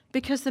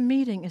 "Because the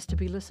meeting is to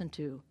be listened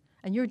to,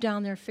 and you're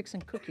down there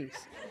fixing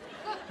cookies."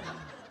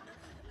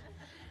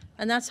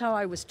 And that's how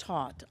I was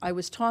taught. I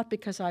was taught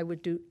because I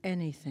would do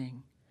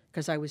anything,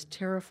 because I was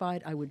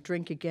terrified I would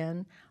drink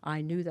again.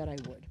 I knew that I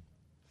would.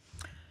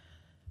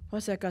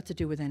 What's that got to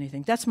do with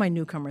anything? That's my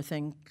newcomer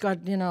thing.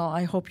 God,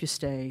 I hope you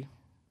stay.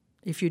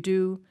 If you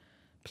do,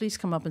 please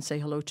come up and say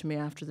hello to me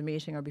after the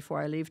meeting or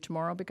before I leave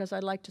tomorrow, because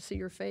I'd like to see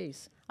your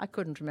face. I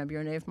couldn't remember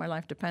your name if my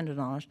life depended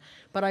on it,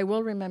 but I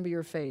will remember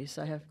your face.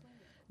 I have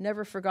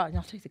never forgotten.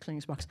 I'll take the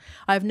cleanings box.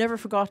 I have never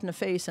forgotten a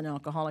face in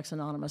Alcoholics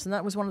Anonymous, and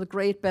that was one of the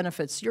great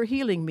benefits. You're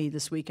healing me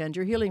this weekend.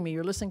 You're healing me.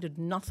 You're listening to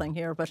nothing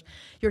here, but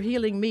you're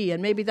healing me,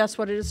 and maybe that's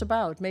what it is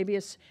about. Maybe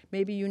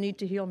you need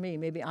to heal me.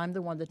 Maybe I'm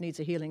the one that needs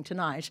a healing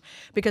tonight.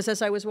 Because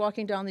as I was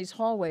walking down these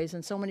hallways,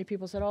 and so many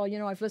people said, "Oh,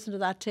 I've listened to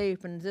that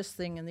tape and this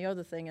thing and the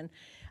other thing," and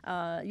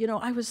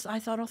I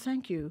thought, "Oh,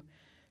 thank you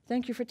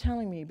for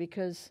telling me,"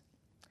 because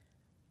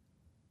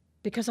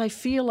I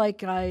feel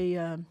like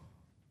I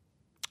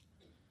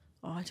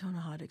don't know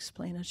how to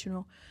explain it,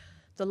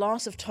 the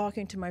loss of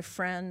talking to my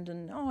friend,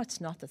 and it's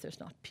not that there's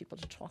not people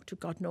to talk to,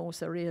 God knows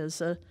there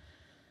is,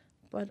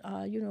 but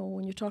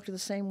when you talk to the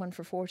same one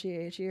for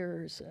 48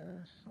 years,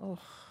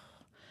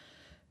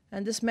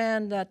 And this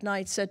man that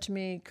night said to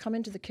me, "Come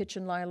into the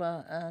kitchen,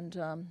 Lila," and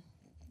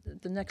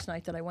the next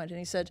night that I went, and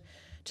he said,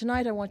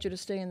 "Tonight I want you to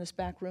stay in this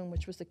back room,"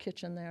 which was the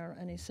kitchen there,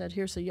 and he said,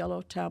 "Here's a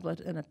yellow tablet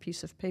and a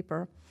piece of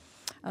paper,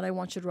 and I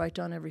want you to write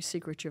down every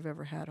secret you've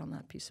ever had on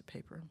that piece of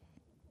paper."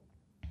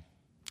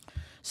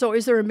 So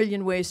is there a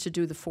million ways to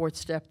do the fourth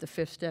step, the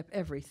fifth step,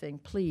 everything?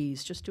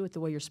 Please, just do it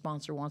the way your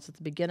sponsor wants at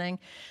the beginning.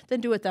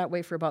 Then do it that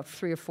way for about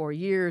 3 or 4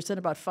 years. Then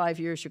about 5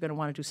 years, you're going to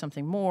want to do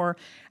something more.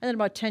 And then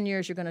about 10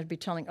 years, you're going to be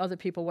telling other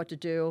people what to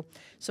do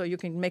so you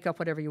can make up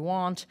whatever you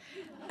want.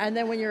 And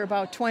then when you're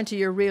about 20,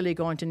 you're really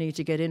going to need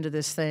to get into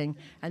this thing.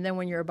 And then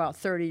when you're about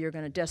 30, you're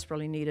going to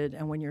desperately need it.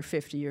 And when you're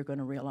 50, you're going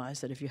to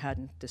realize that if you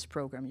hadn't this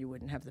program, you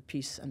wouldn't have the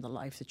peace and the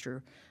life that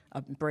you're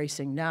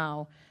embracing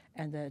now,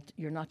 and that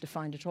you're not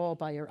defined at all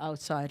by your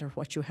outside or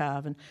what you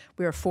have. And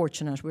we are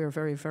fortunate. We are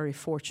very, very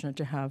fortunate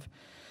to have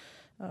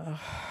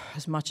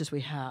as much as we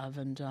have,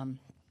 and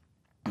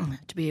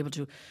to be able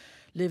to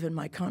live in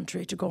my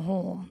country, to go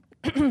home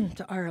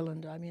to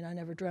Ireland. I mean, I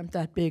never dreamt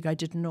that big. I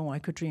didn't know I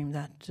could dream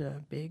that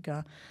big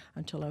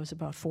until I was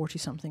about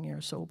 40-something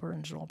years sober,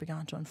 and it all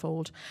began to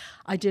unfold.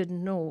 I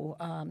didn't know.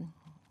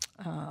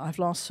 I've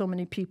lost so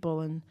many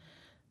people, and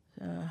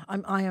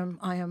I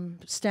am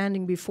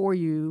standing before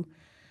you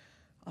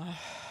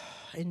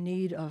in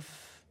need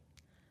of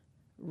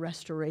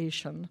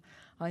restoration.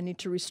 I need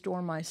to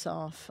restore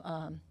myself.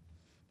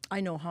 I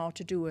know how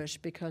to do it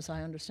because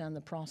I understand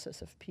the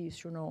process of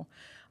peace,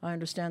 I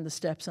understand the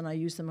steps and I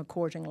use them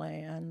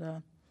accordingly,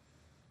 and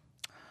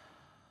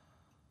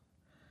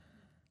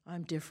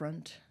I'm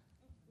different.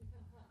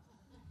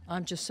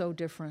 I'm just so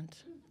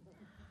different.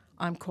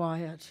 I'm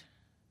quiet.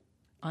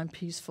 I'm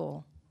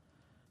peaceful.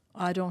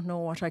 I don't know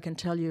what I can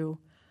tell you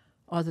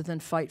other than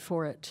fight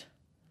for it.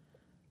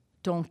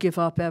 Don't give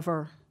up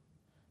ever,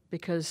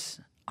 because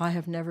I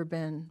have never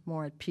been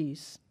more at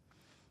peace.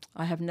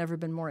 I have never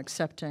been more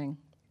accepting.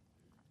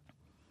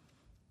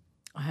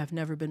 I've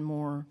never been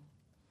more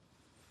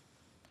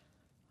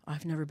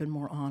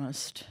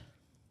honest.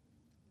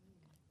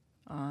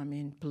 I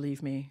mean,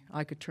 believe me,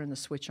 I could turn the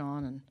switch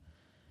on and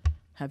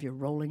have you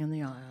rolling in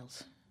the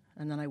aisles.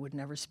 And then I would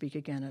never speak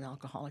again at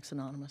Alcoholics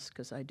Anonymous,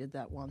 because I did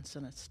that once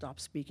and I stopped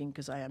speaking,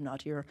 because I am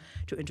not here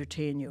to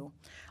entertain you.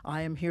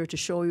 I am here to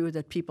show you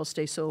that people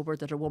stay sober,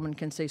 that a woman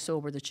can stay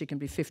sober, that she can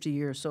be 50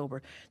 years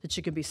sober, that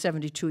she can be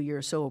 72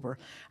 years sober.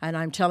 And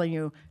I'm telling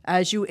you,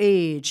 as you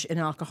age in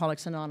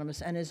Alcoholics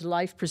Anonymous and as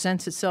life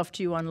presents itself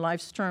to you on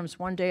life's terms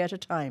one day at a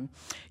time,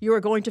 you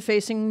are going to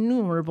face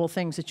innumerable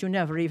things that you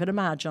never even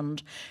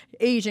imagined.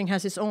 Aging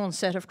has its own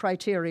set of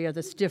criteria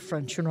that's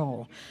different,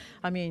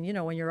 I mean,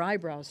 when your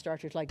eyebrows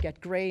start to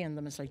get gray in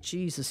them, it's like,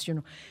 Jesus,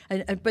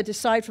 but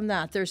aside from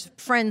that, there's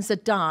friends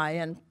that die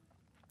and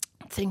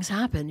things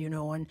happen,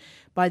 and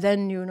by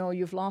then,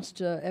 you've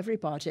lost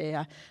everybody.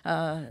 In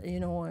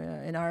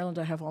Ireland,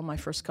 I have all my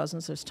first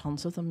cousins. There's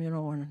tons of them,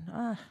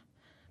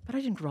 but I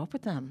didn't grow up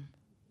with them.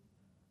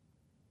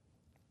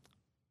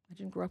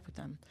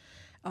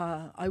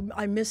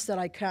 I miss that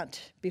I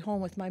can't be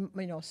home with my,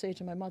 say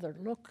to my mother,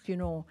 "Look,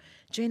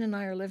 Jane and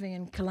I are living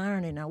in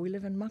Killarney now. We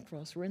live in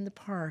Muckross. We're in the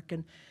park,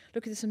 and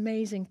look at this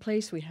amazing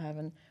place we have,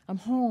 and I'm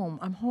home.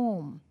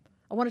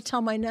 I want to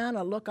tell my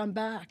Nana, look, I'm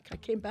back. I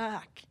came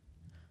back.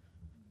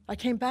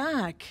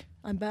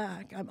 I'm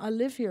back. I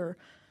live here.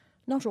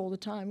 Not all the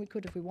time. We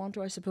could if we want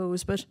to, I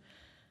suppose, but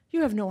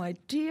you have no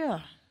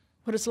idea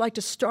what it's like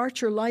to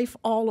start your life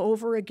all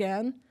over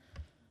again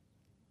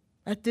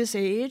at this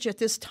age, at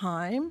this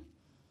time,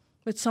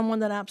 with someone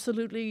that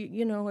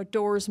absolutely,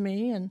 adores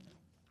me, and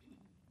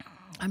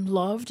I'm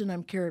loved and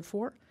I'm cared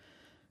for.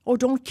 Oh,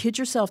 don't kid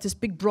yourself. This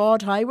big,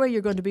 broad highway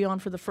you're going to be on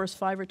for the first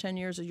 5 or 10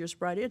 years of your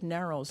sobriety, it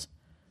narrows.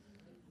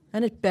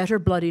 And it better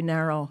bloody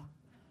narrow.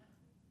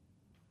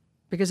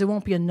 Because it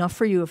won't be enough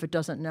for you if it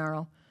doesn't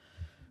narrow.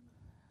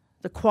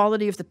 The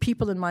quality of the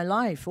people in my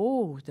life,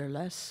 they're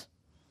less.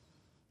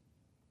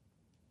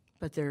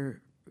 But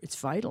it's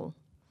vital.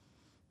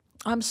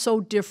 I'm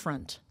so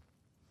different.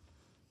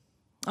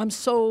 I'm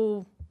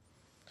so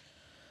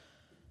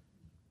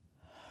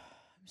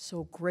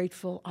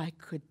grateful I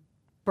could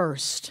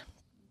burst.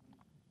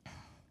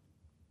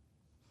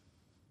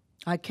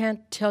 I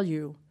can't tell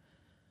you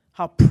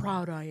how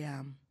proud I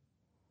am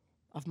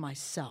of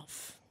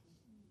myself.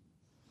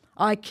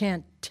 I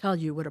can't tell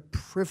you what a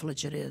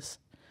privilege it is.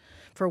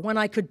 For when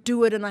I could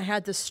do it and I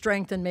had the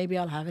strength, and maybe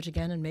I'll have it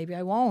again and maybe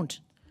I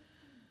won't,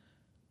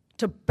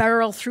 to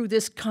barrel through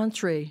this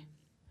country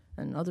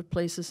and other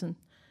places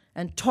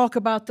and talk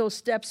about those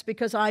steps,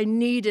 because I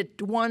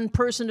needed one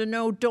person to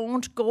know,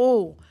 don't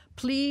go.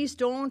 Please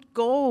don't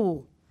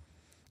go.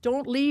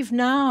 Don't leave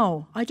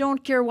now. I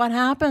don't care what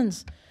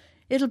happens.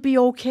 It'll be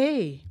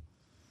okay.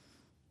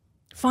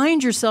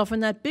 Find yourself in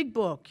that big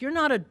book. You're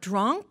not a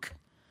drunk.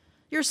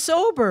 You're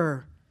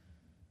sober.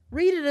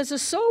 Read it as a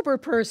sober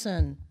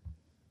person.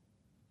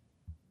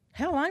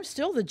 Hell, I'm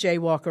still the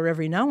jaywalker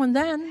every now and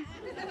then.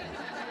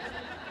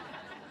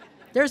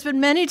 There's been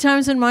many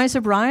times in my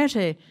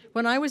sobriety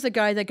when I was the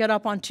guy that got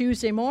up on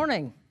Tuesday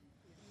morning.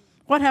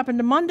 What happened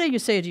to Monday, you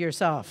say to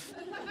yourself?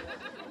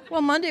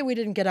 Well, Monday we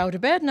didn't get out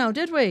of bed now,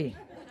 did we?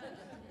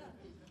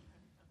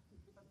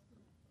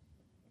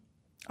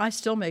 I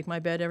still make my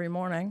bed every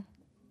morning.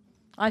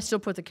 I still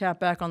put the cap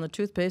back on the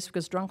toothpaste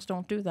because drunks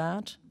don't do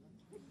that.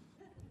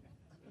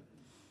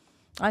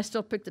 I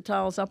still pick the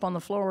towels up on the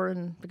floor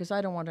because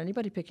I don't want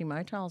anybody picking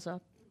my towels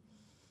up.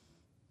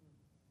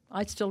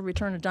 I'd still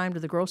return a dime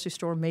to the grocery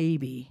store,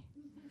 maybe.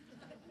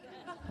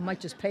 I might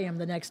just pay him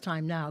the next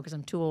time now because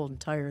I'm too old and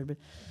tired. But,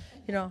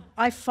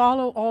 I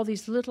follow all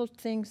these little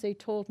things they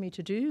told me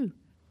to do.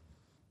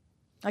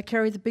 I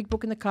carry the big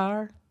book in the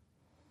car.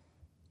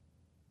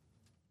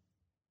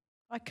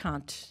 I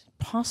can't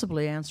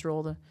possibly answer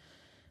all the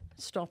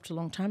stopped a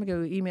long time ago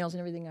emails and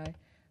everything.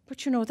 But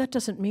that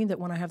doesn't mean that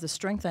when I have the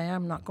strength I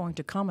am not going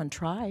to come and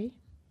try.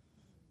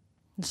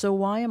 And so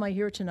why am I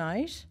here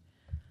tonight?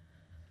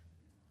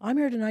 I'm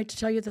here tonight to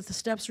tell you that the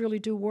steps really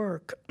do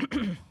work.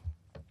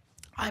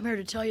 I'm here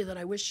to tell you that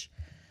I wish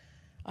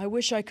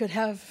I could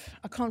have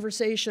a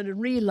conversation in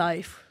real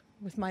life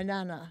with my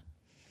Nana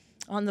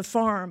on the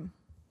farm,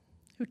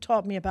 who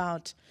taught me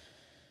about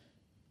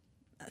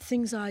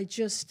things I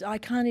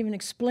can't even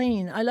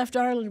explain. I left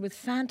Ireland with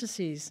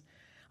fantasies.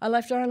 I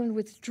left Ireland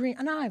with dreams.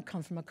 And I've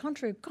come from a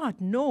country,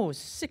 God knows,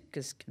 sick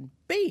as can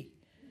be.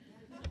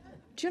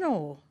 Do you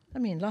know?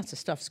 Lots of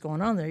stuff's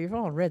going on there. You've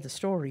all read the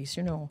stories,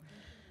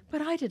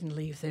 But I didn't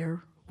leave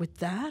there with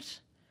that.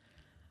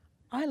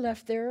 I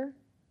left there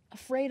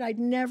afraid I'd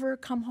never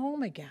come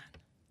home again.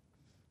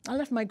 I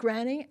left my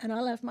granny and I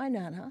left my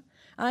Nana.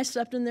 I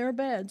slept in their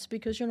beds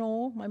because,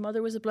 my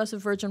mother was the Blessed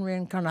Virgin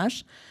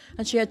Reincarnate,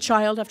 and she had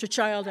child after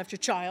child after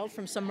child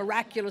from some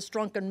miraculous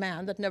drunken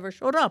man that never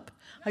showed up.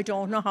 I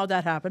don't know how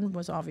that happened. It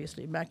was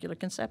obviously Immaculate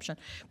Conception.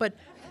 But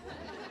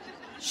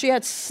she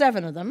had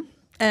 7 of them,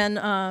 and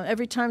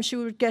every time she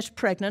would get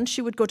pregnant,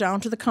 she would go down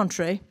to the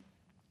country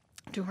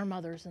to her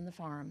mother's in the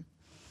farm.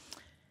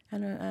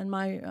 And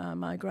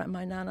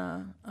my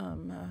Nana,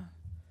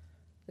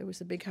 there was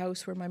a big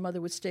house where my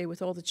mother would stay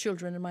with all the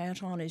children and my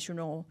Aunt Annie's,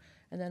 And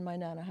then my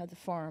Nana had the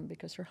farm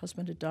because her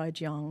husband had died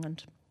young.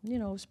 And, it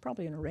was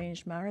probably an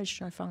arranged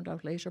marriage, I found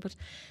out later. But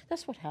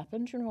that's what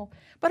happened,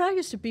 But I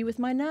used to be with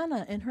my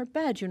Nana in her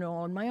bed,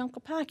 and my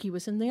Uncle Packy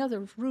was in the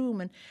other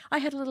room. And I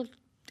had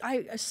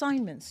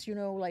assignments,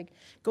 like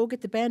go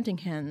get the banting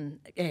hen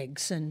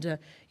eggs and,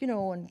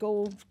 and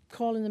go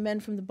call in the men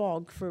from the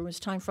bog for it was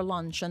time for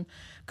lunch. And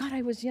God,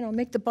 I was,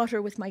 make the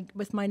butter with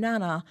my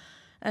Nana.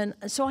 And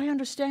so I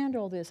understand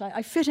all this.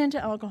 I fit into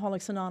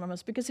Alcoholics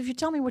Anonymous because if you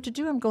tell me what to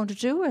do, I'm going to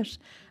do it.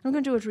 I'm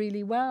going to do it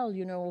really well,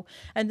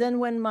 And then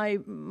when my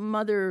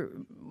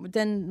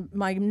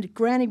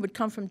granny would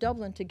come from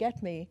Dublin to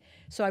get me,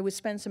 so I would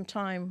spend some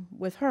time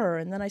with her,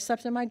 and then I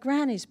slept in my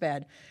granny's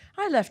bed.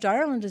 I left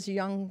Ireland as a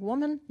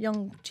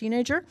young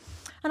teenager,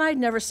 and I'd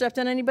never slept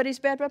in anybody's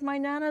bed but my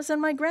Nana's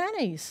and my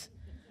granny's.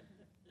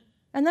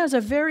 And that was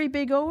a very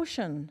big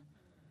ocean.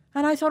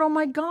 And I thought, oh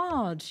my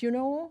God,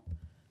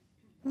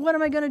 what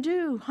am I going to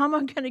do? How am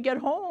I going to get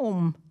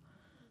home?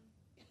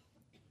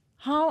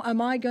 How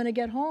am I going to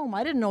get home?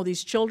 I didn't know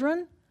these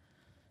children.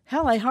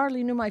 Hell, I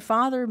hardly knew my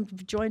father,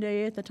 joined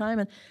AA at the time,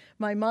 and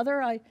my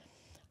mother. I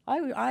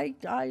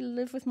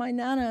lived with my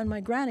Nana and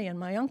my granny and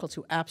my uncles,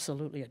 who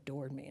absolutely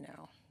adored me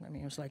now.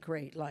 It was like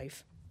great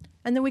life.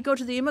 And then we go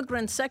to the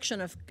immigrant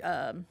section of,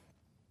 I don't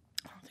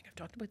think I've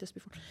talked about this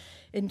before,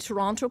 in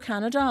Toronto,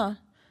 Canada.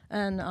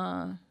 And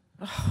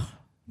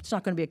it's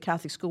not going to be a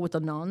Catholic school with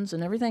the nuns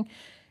and everything.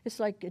 It's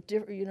like,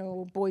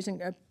 boys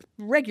in a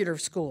regular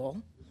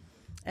school.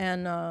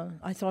 And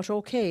I thought,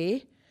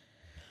 okay,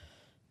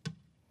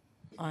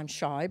 I'm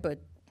shy, but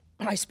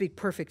I speak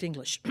perfect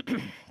English.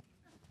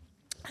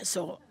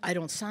 So I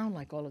don't sound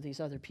like all of these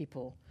other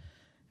people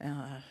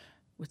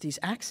with these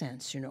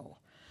accents,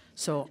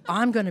 So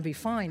I'm going to be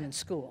fine in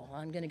school.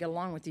 I'm going to get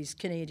along with these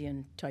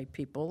Canadian-type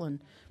people and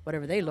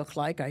whatever they look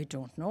like, I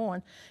don't know,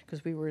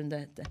 because we were in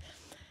that.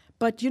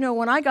 But,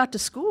 when I got to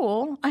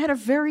school, I had a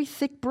very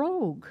thick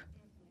brogue.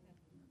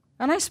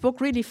 And I spoke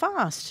really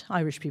fast.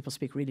 Irish people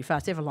speak really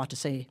fast. They have a lot to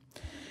say.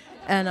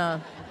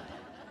 And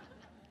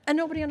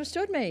nobody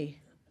understood me.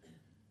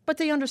 But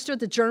they understood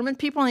the German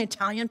people and the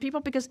Italian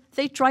people because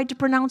they tried to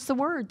pronounce the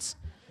words.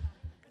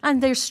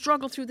 And they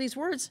struggled through these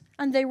words,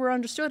 and they were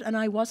understood, and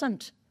I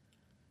wasn't.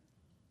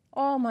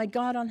 Oh, my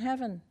God on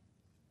heaven.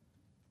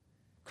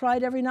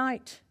 Cried every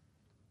night.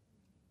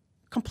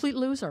 Complete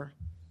loser.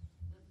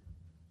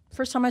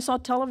 First time I saw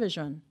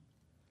television.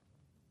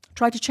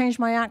 Tried to change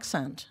my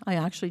accent. I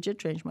actually did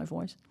change my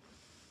voice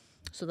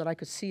so that I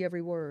could see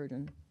every word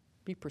and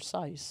be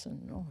precise.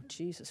 And, oh,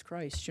 Jesus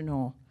Christ, you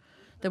know.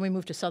 Then we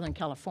moved to Southern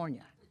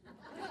California.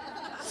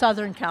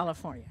 Southern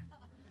California.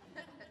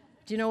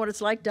 Do you know what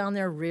it's like down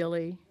there,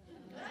 really?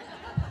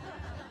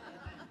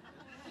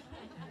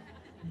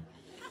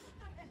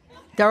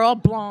 They're all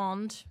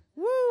blonde.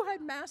 Woo,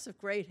 had massive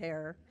great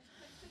hair.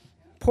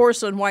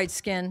 Porcelain white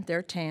skin,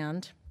 they're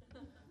tanned.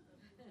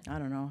 I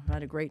don't know, I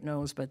had a great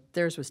nose, but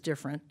theirs was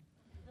different,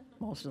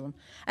 most of them.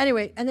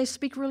 Anyway, and they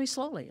speak really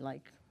slowly,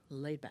 like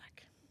laid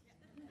back.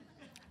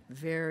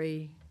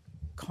 Very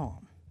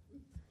calm.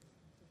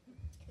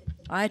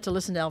 I had to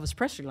listen to Elvis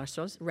Presley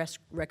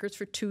records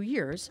for 2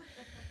 years.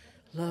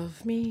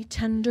 Love me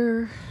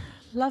tender,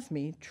 love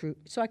me true,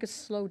 so I could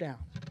slow down.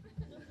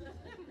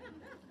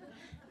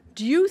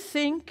 Do you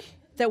think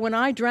that when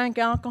I drank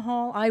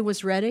alcohol, I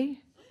was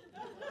ready?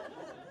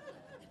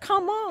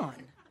 Come on.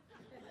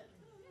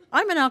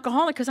 I'm an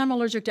alcoholic because I'm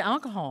allergic to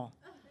alcohol.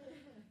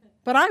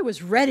 But I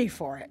was ready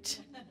for it.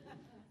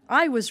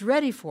 I was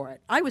ready for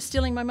it. I was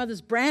stealing my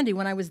mother's brandy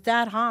when I was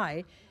that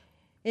high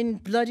in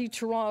bloody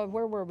Toronto.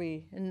 Where were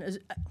we?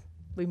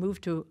 We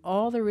moved to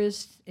all there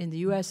is in the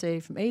USA,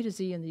 from A to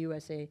Z in the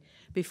USA,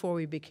 before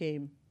we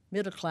became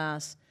middle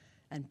class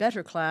and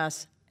better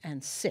class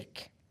and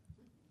sick.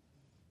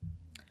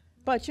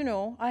 But, you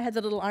know, I had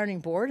the little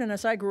ironing board, and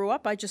as I grew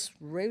up, I just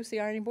raised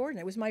the ironing board, and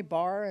it was my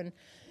bar. And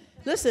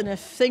listen,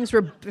 if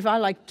I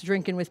liked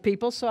drinking with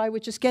people, so I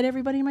would just get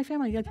everybody in my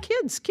family, like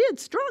kids,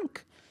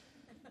 drunk.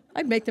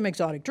 I'd make them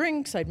exotic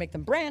drinks, I'd make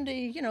them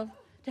brandy, you know,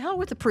 to hell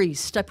with the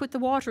priest. I put the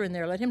water in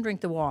there, let him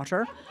drink the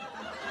water.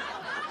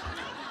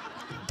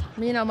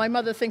 You know, my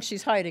mother thinks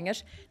she's hiding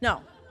it.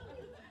 No,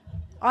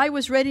 I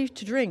was ready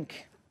to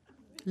drink.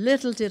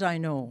 Little did I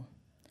know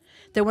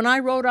that when I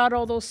wrote out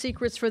all those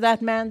secrets for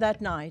that man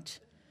that night,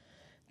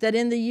 that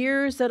in the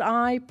years that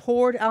I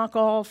poured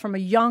alcohol from a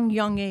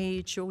young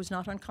age, it was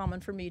not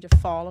uncommon for me to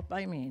fall,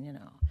 you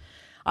know.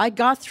 I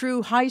got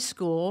through high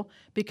school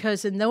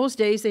because in those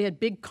days they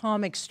had big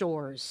comic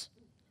stores,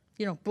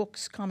 you know,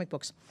 books, comic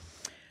books.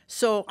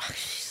 So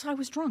I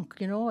was drunk,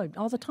 you know,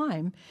 all the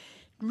time,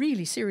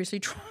 really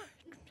seriously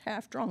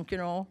half drunk, you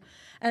know.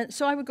 And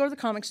so I would go to the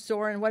comic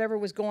store, and whatever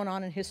was going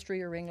on in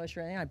history or English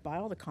or anything, I'd buy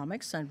all the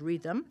comics and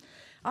read them.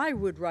 I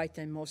would write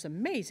the most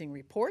amazing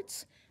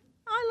reports.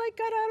 I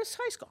got out of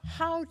high school.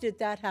 How did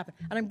that happen?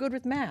 And I'm good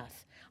with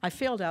math. I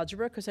failed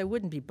algebra because I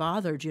wouldn't be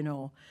bothered, you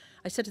know.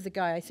 I said to the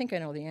guy, I think I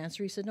know the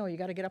answer. He said, no, you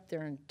got to get up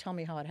there and tell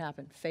me how it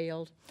happened.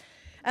 Failed.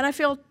 And I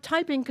failed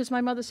typing because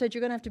my mother said,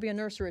 you're going to have to be a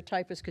nurse or a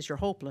typist because you're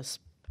hopeless.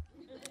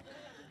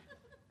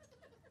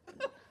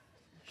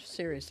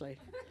 Seriously.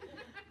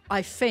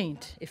 I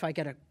faint if I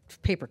get a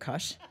paper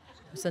cut,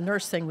 because the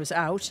nurse thing was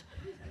out.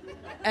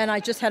 And I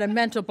just had a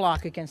mental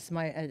block against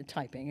my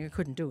typing. I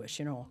couldn't do it,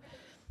 you know.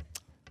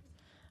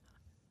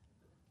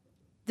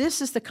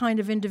 This is the kind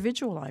of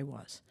individual I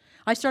was.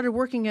 I started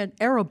working at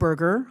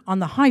Aeroburger on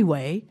the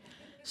highway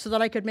so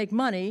that I could make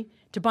money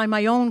to buy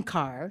my own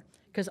car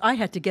because I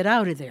had to get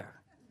out of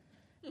there.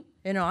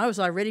 You know, I was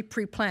already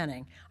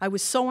pre-planning. I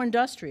was so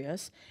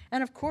industrious.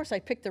 And, of course, I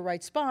picked the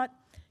right spot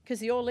because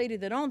the old lady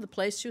that owned the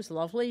place, she was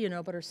lovely, you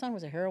know, but her son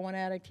was a heroin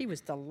addict. He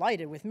was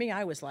delighted with me.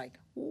 I was like,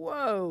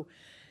 whoa.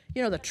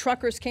 You know, the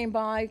truckers came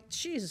by.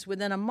 Jesus,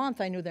 within a month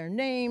I knew their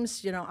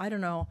names. You know, I don't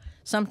know.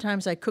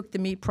 Sometimes I cooked the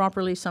meat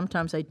properly.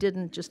 Sometimes I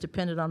didn't. Just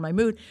depended on my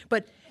mood.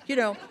 But, you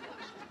know,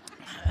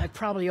 I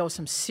probably owe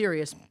some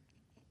serious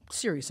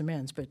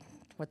amends. But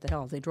what the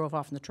hell? They drove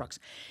off in the trucks.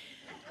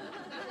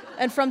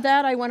 And from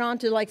that, I went on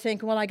to, like,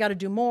 think, well, I got to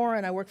do more.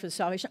 And I worked for the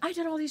Salvation. I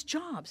did all these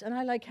jobs. And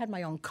I, like, had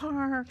my own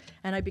car.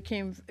 And I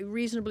became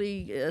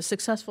reasonably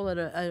successful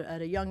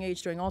at a young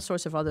age doing all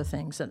sorts of other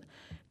things. And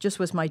just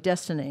was my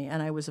destiny.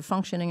 And I was a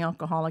functioning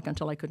alcoholic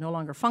until I could no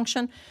longer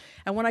function.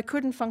 And when I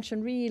couldn't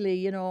function really,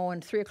 you know,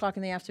 and 3 o'clock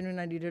in the afternoon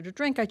I needed a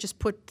drink, I just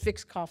put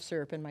Vicks cough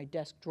syrup in my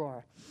desk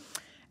drawer.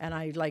 And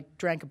I, like,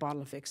 drank a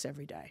bottle of Vicks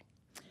every day.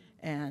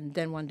 And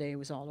then one day it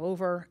was all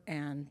over,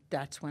 and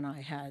that's when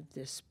I had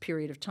this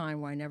period of time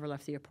where I never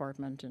left the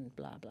apartment and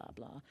blah, blah,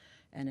 blah,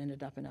 and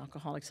ended up in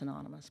Alcoholics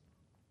Anonymous.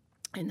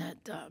 In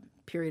that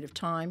period of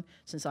time,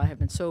 since I have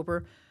been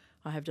sober,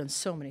 I have done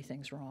so many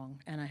things wrong,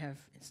 and I have,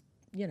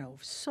 you know,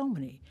 so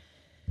many.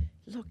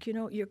 Look, you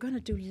know, you're going to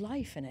do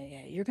life in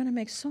AA. You're going to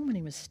make so many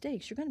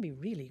mistakes. You're going to be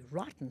really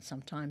rotten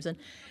sometimes. And,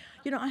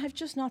 you know, I have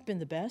just not been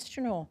the best,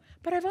 you know,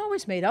 but I've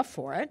always made up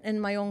for it in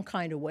my own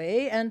kind of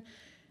way, and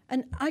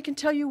I can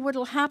tell you what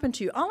will happen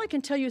to you. All I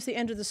can tell you is the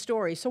end of the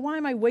story. So why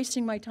am I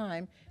wasting my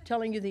time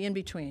telling you the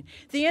in-between?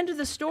 The end of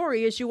the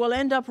story is you will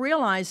end up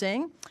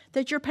realizing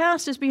that your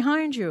past is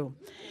behind you,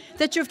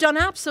 that you've done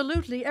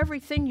absolutely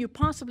everything you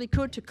possibly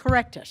could to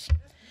correct it,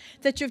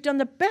 that you've done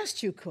the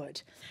best you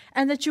could,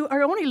 and that you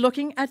are only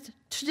looking at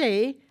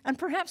today and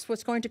perhaps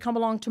what's going to come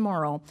along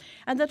tomorrow,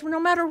 and that no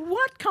matter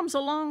what comes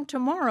along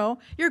tomorrow,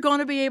 you're going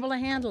to be able to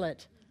handle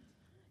it.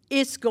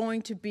 It's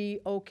going to be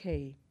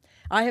okay.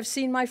 I have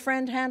seen my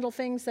friend handle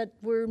things that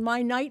were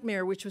my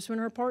nightmare, which was when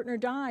her partner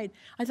died.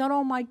 I thought,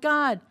 oh my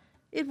God,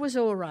 it was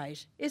all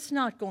right. It's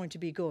not going to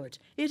be good.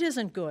 It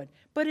isn't good,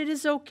 but it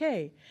is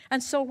okay.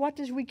 And so what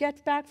did we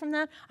get back from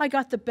that? I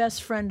got the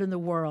best friend in the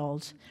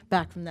world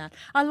back from that.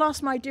 I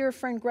lost my dear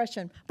friend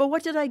Gretchen, but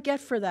what did I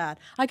get for that?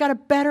 I got a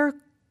better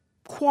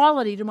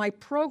quality to my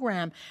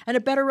program and a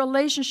better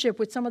relationship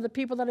with some of the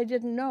people that I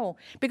didn't know,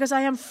 because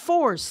I am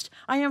forced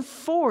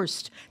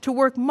to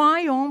work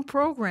my own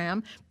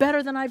program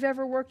better than I've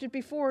ever worked it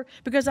before,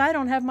 because I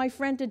don't have my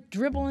friend to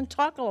dribble and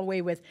talk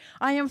away with.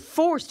 I am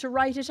forced to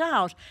write it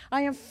out.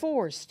 I am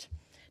forced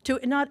to,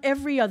 not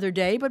every other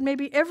day, but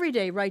maybe every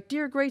day, write,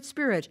 Dear Great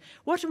Spirit,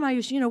 what am I,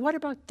 what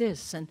about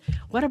this and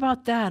what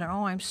about that? And,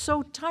 oh, I'm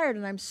so tired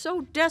and I'm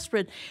so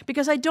desperate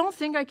because I don't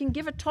think I can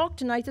give a talk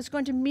tonight that's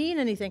going to mean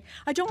anything.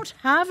 I don't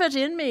have it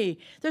in me.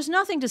 There's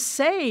nothing to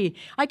say.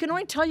 I can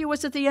only tell you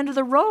what's at the end of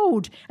the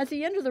road. At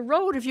the end of the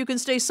road, if you can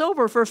stay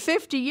sober for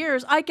 50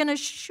 years, I can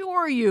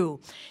assure you,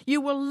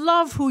 you will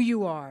love who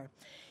you are.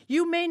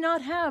 You may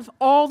not have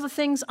all the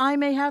things I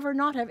may have or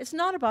not have. It's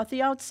not about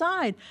the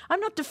outside. I'm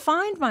not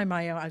defined by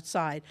my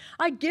outside.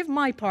 I give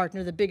my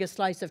partner the biggest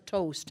slice of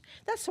toast.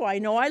 That's why I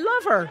know I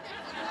love her.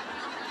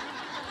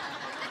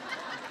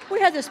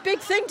 We had this big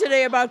thing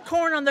today about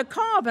corn on the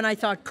cob, and I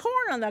thought, corn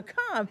on the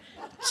cob?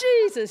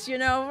 Jesus,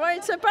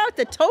 it's about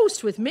the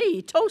toast with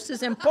me. Toast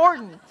is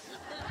important.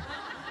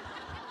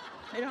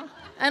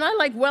 And I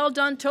like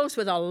well-done toast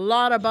with a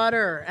lot of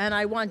butter, and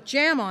I want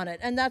jam on it,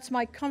 and that's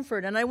my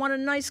comfort. And I want a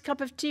nice cup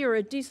of tea or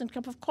a decent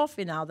cup of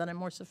coffee now that I'm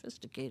more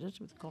sophisticated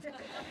with coffee.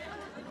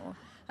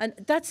 And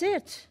that's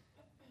it.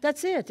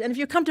 That's it. And if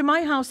you come to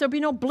my house, there'll be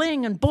no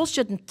bling and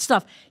bullshit and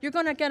stuff. You're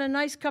going to get a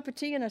nice cup of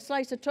tea and a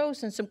slice of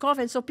toast and some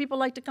coffee. And so people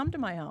like to come to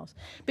my house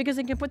because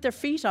they can put their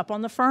feet up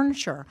on the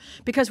furniture,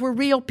 because we're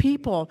real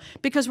people,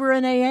 because we're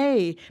in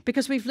AA,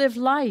 because we've lived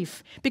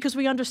life, because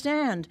we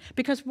understand.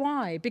 Because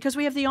why? Because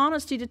we have the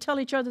honesty to tell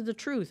each other the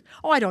truth.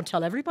 Oh, I don't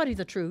tell everybody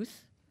the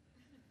truth.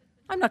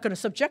 I'm not going to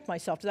subject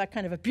myself to that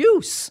kind of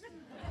abuse.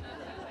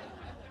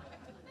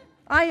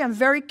 I am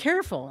very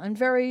careful and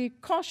very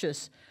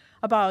cautious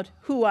about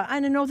who I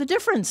know the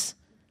difference.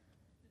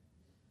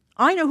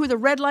 I know who the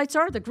red lights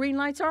are, the green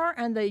lights are,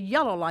 and the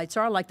yellow lights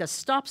are, like the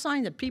stop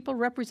sign that people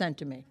represent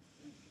to me.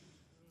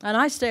 And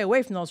I stay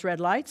away from those red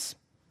lights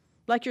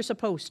like you're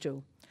supposed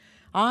to.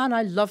 And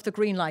I love the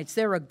green lights.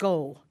 They're a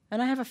go.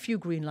 And I have a few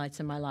green lights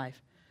in my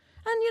life.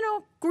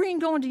 And, green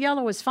going to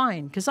yellow is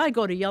fine, because I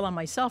go to yellow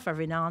myself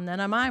every now and then,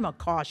 and I'm a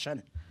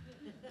caution.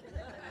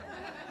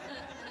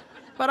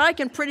 But I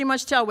can pretty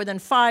much tell within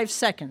 5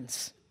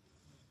 seconds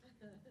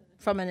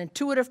from an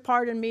intuitive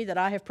part in me that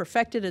I have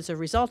perfected as a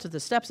result of the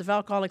steps of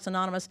Alcoholics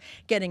Anonymous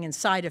getting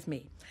inside of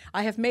me.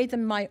 I have made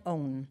them my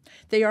own.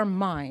 They are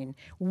mine.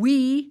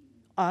 We,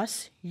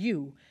 us,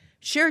 you,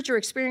 shared your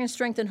experience,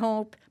 strength, and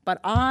hope, but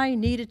I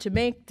needed to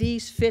make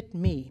these fit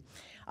me.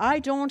 I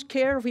don't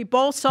care if we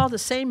both saw the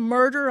same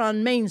murder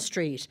on Main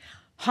Street.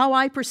 How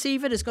I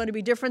perceive it is going to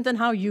be different than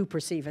how you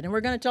perceive it, and we're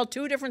going to tell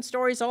 2 different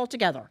stories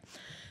altogether.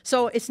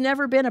 So it's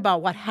never been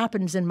about what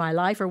happens in my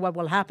life or what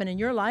will happen in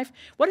your life.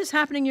 What is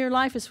happening in your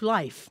life is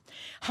life.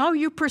 How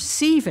you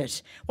perceive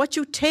it, what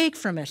you take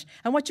from it,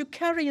 and what you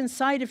carry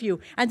inside of you,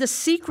 and the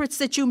secrets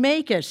that you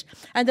make it,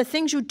 and the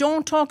things you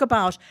don't talk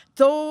about,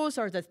 those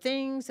are the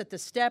things that the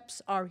steps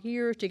are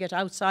here to get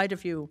outside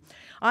of you.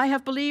 I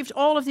have believed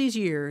all of these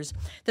years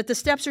that the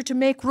steps are to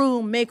make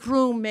room, make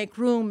room, make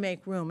room,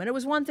 make room. And it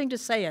was one thing to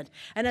say it,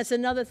 and it's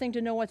another thing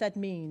to know what that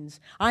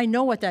means. I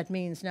know what that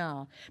means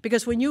now,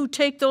 because when you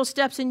take those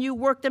steps and you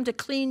work them to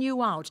clean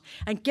you out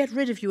and get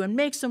rid of you and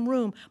make some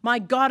room, my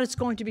God, it's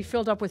going to be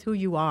filled up with who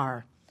you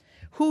are.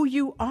 Who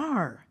you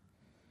are.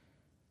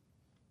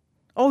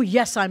 Oh,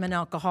 yes, I'm an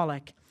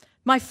alcoholic.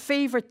 My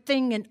favorite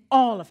thing in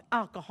all of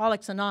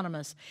Alcoholics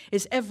Anonymous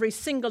is every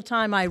single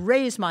time I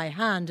raise my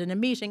hand in a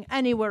meeting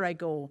anywhere I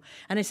go,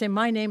 and I say,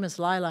 my name is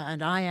Lila,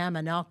 and I am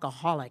an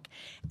alcoholic.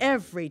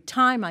 Every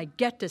time I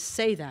get to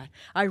say that,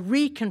 I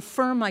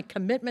reconfirm my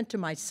commitment to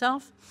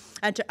myself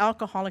and to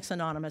Alcoholics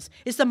Anonymous.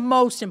 It's the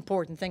most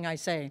important thing I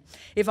say.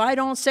 If I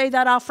don't say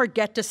that, I'll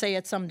forget to say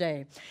it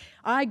someday.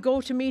 I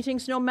go to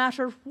meetings no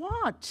matter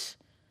what.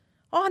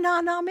 Oh,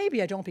 no,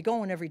 maybe I don't be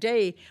going every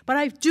day, but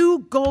I do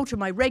go to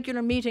my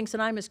regular meetings,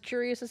 and I'm as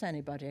curious as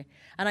anybody.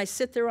 And I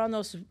sit there on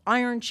those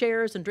iron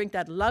chairs and drink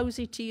that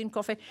lousy tea and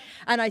coffee,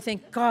 and I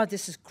think, God,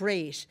 this is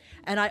great.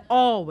 And I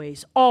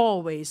always,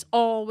 always,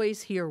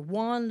 always hear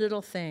one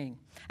little thing,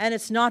 and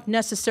it's not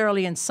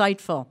necessarily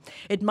insightful.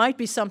 It might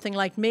be something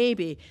like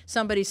maybe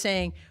somebody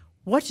saying,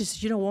 one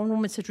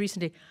woman said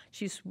recently,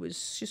 she's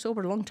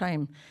sober a long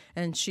time,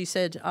 and she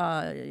said,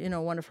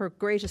 one of her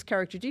greatest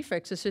character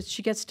defects is that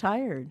she gets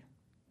tired.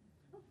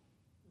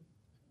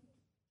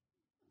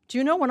 Do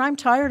you know, when I'm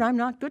tired, I'm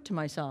not good to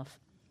myself.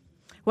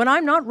 When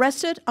I'm not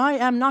rested, I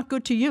am not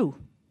good to you.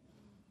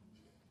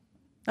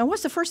 And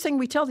what's the first thing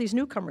we tell these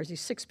newcomers,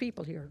 these 6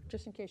 people here,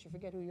 just in case you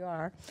forget who you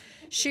are?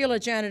 Sheila,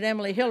 Janet,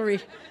 Emily, Hillary,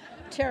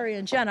 Terry,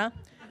 and Jenna.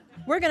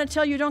 We're going to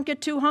tell you don't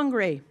get too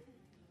hungry.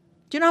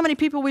 Do you know how many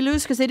people we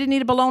lose because they didn't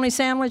eat a bologna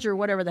sandwich or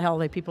whatever the hell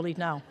people eat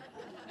now?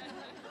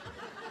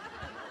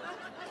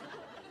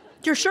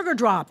 Your sugar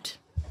dropped.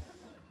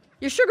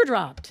 Your sugar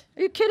dropped.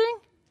 Are you kidding?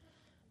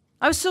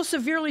 I was so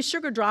severely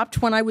sugar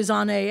dropped when I was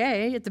on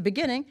AA at the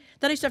beginning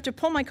that I used to have to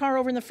pull my car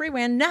over in the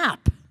freeway and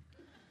nap.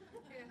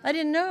 I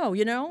didn't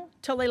know,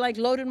 till they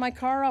loaded my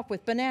car up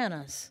with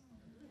bananas.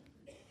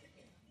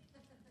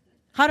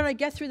 How did I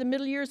get through the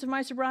middle years of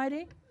my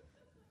sobriety?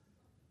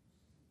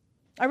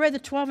 I read the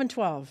 12 and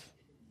 12,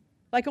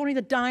 like only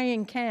the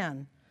dying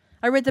can.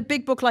 I read the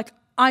big book like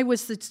I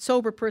was the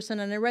sober person,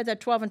 and I read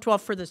that 12 and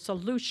 12 for the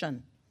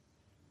solution.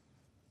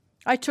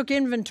 I took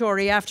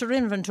inventory after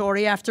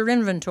inventory after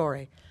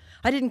inventory.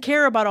 I didn't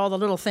care about all the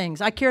little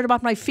things. I cared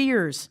about my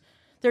fears.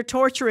 They're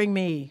torturing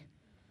me.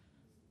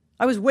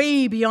 I was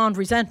way beyond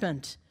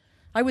resentment.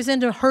 I was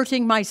into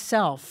hurting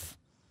myself.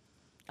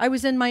 I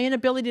was in my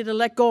inability to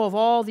let go of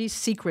all these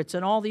secrets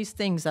and all these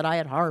things that I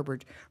had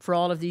harbored for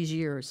all of these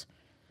years.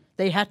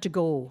 They had to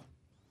go.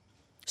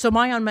 So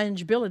my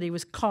unmanageability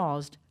was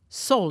caused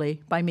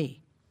solely by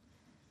me.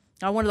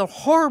 Now, one of the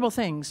horrible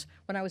things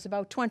when I was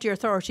about 20 or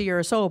 30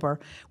 years sober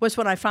was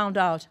when I found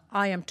out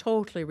I am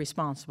totally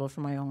responsible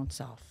for my own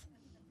self.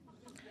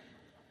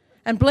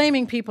 And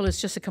blaming people is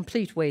just a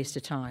complete waste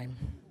of time.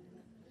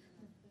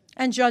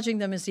 And judging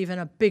them is even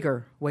a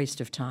bigger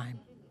waste of time.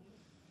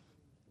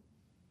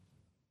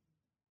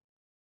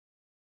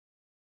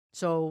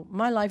 So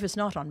my life is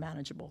not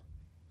unmanageable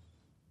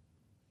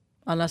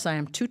unless I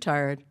am too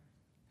tired,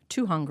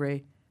 too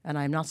hungry, and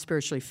I am not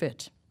spiritually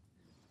fit.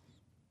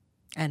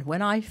 And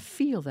when I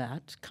feel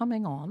that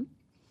coming on,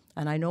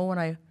 and I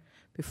know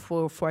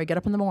before I get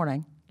up in the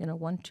morning,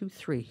 1, 2,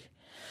 3,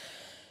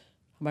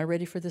 am I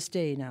ready for this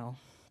day now?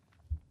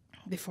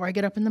 Before I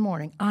get up in the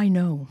morning, I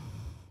know,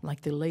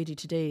 like the lady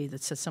today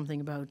that said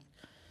something about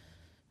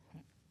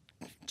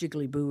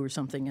jiggly boo or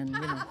something, and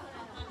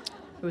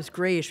it was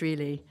great,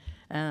 really.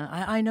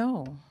 I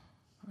know,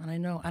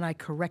 and I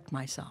correct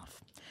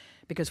myself.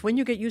 Because when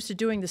you get used to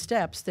doing the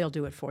steps, they'll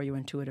do it for you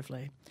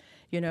intuitively.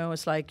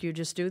 It's like you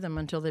just do them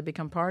until they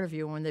become part of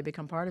you. And when they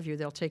become part of you,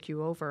 they'll take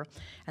you over,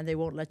 and they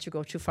won't let you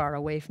go too far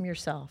away from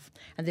yourself.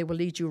 And they will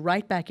lead you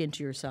right back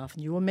into yourself.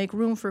 And you will make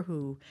room for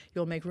who?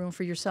 You'll make room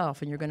for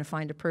yourself, and you're going to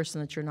find a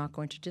person that you're not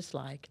going to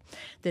dislike,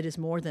 that is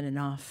more than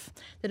enough,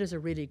 that is a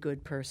really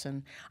good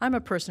person. I'm a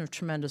person of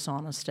tremendous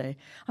honesty.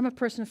 I'm a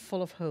person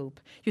full of hope.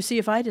 You see,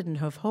 if I didn't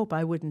have hope,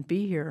 I wouldn't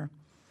be here.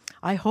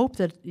 I hope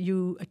that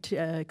you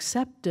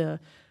accept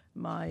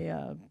my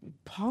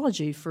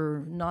apology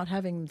for not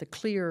having the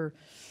clear,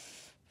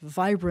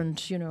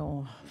 vibrant,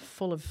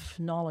 full of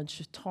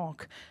knowledge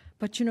talk.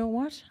 But you know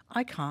what?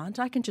 I can't.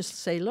 I can just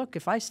say, look,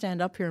 if I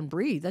stand up here and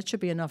breathe, that should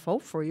be enough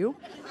hope for you.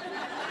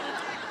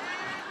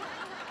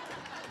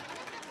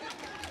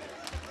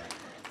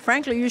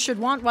 Frankly, you should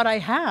want what I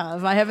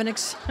have. I have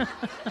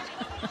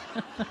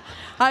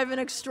I have an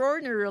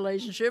extraordinary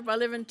relationship. I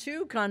live in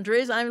 2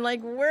 countries. I'm like,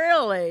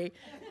 really?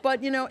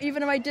 But,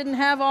 even if I didn't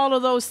have all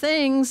of those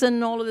things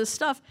and all of this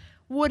stuff,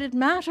 would it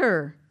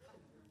matter?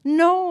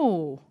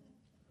 No.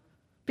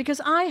 Because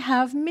I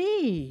have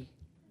me.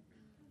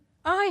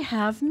 I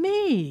have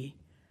me.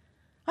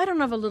 I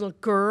don't have a little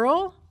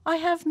girl. I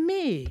have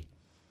me.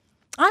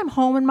 I'm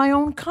home in my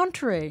own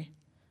country.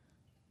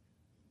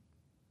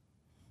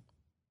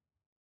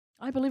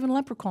 I believe in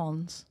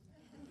leprechauns.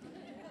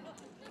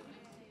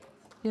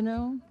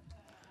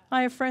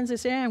 I have friends that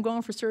say, hey, I'm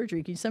going for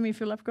surgery. Can you send me a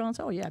few leprechauns?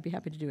 Oh, yeah, I'd be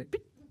happy to do it.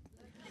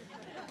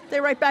 They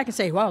write back and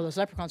say, wow, those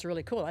leprechauns are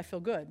really cool. I feel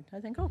good. I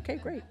think, okay,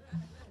 great.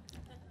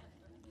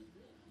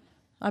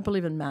 I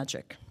believe in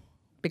magic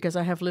because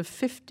I have lived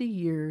 50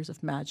 years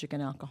of magic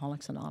in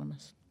Alcoholics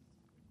Anonymous.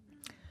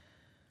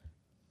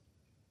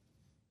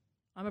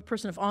 I'm a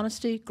person of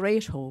honesty,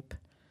 great hope.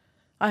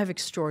 I have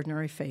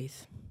extraordinary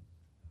faith.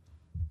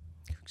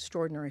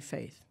 Extraordinary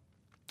faith.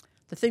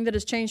 The thing that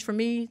has changed for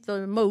me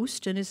the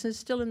most, and is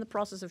still in the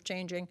process of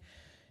changing,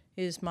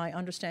 is my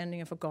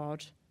understanding of a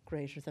God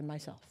greater than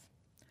myself.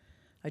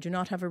 I do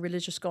not have a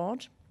religious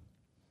God.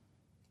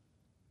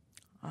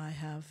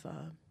 I'm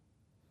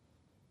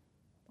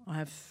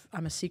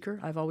a seeker.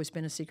 I've always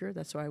been a seeker.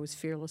 That's why I was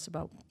fearless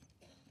about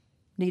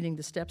needing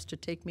the steps to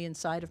take me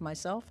inside of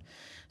myself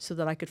so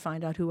that I could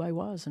find out who I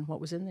was and what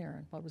was in there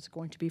and what was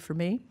going to be for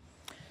me.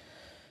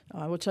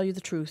 I will tell you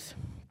the truth.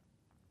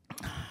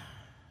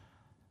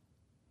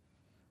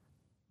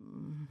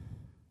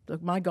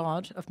 My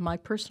God of my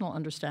personal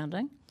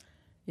understanding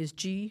is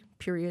G.O.D.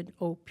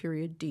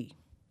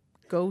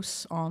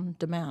 Ghosts on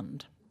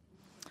demand.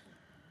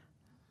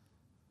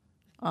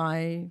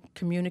 I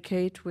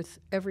communicate with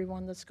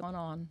everyone that's gone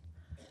on.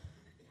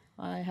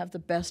 I have the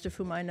best of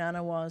who my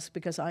Nana was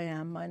because I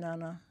am my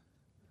Nana.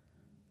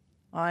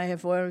 I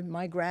have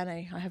my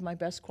granny. I have my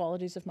best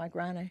qualities of my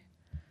granny.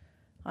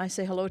 I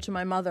say hello to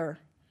my mother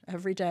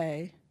every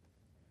day.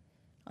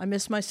 I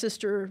miss my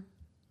sister.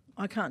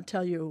 I can't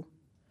tell you.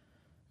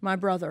 My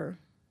brother.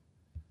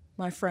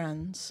 my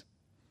friends.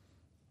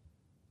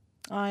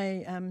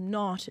 I am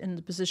not in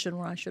the position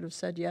where I should have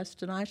said yes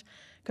tonight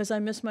because I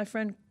miss my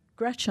friend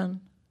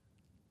Gretchen.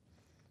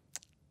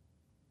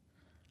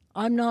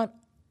 I'm not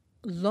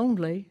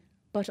lonely,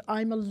 but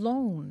I'm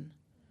alone.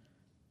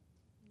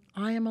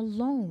 I am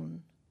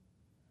alone.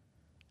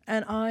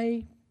 And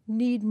I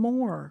need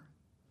more.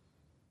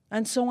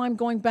 And so I'm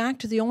going back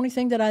to the only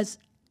thing that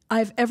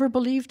I've ever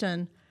believed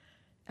in,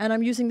 and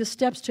I'm using the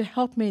steps to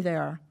help me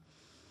there.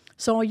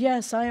 So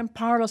yes, I am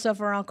powerless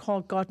over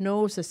alcohol. God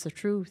knows it's the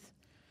truth.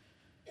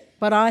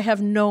 But I have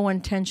no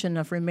intention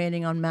of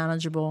remaining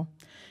unmanageable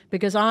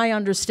because I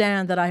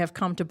understand that I have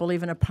come to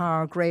believe in a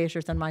power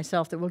greater than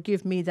myself that will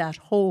give me that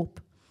hope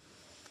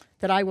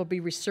that I will be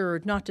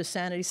restored, not to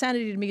sanity.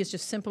 Sanity to me is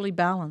just simply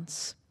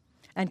balance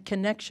and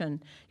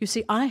connection. You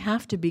see, I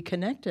have to be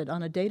connected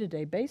on a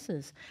day-to-day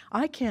basis.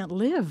 I can't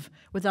live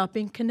without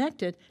being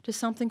connected to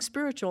something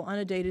spiritual on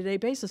a day-to-day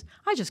basis.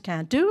 I just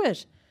can't do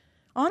it.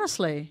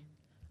 Honestly,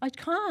 I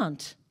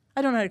can't.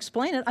 I don't know how to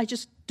explain it. I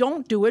just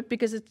don't do it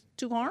because it's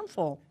too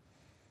harmful.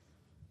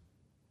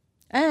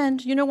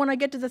 And, you know, when I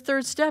get to the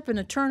third step and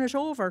I turn it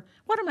over,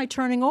 what am I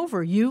turning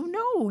over? You?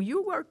 No,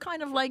 you are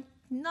kind of like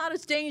not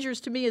as dangerous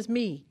to me as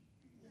me.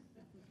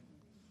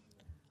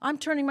 I'm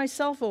turning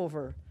myself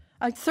over.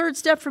 A third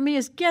step for me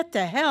is get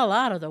the hell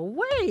out of the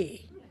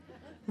way.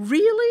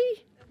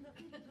 Really?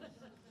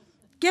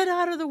 Get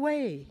out of the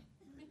way.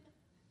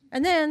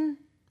 And then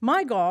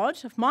my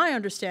God, of my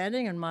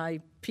understanding and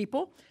my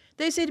people,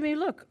 they say to me,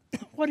 look,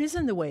 what is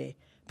in the way?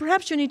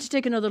 Perhaps you need to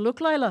take another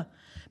look, Lila,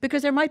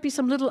 because there might be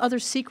some little other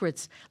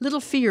secrets, little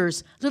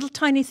fears, little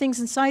tiny things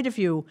inside of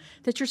you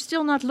that you're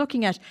still not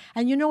looking at.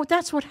 And you know,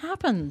 that's what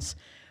happens.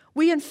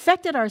 We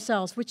infected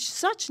ourselves with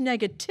such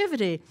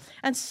negativity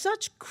and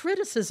such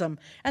criticism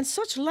and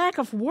such lack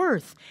of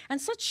worth and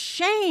such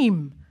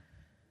shame.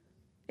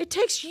 It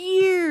takes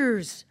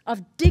years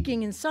of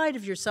digging inside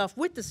of yourself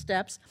with the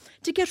steps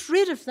to get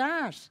rid of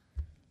that.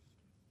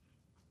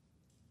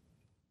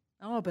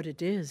 Oh, but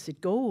it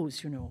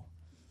goes, you know.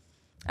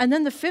 And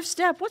then the fifth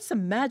step, what's the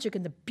magic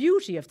and the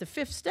beauty of the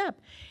fifth step?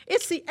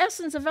 It's the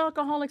essence of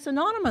Alcoholics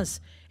Anonymous.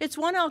 It's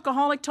one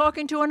alcoholic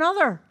talking to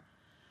another.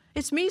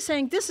 It's me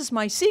saying, this is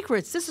my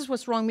secrets. This is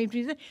what's wrong with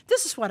me.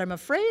 This is what I'm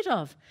afraid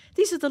of.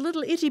 These are the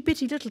little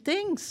itty-bitty little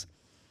things.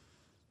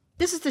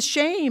 This is the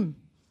shame.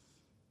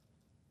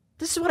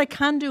 This is what I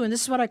can do and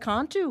this is what I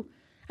can't do.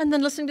 And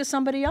then listening to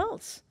somebody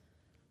else.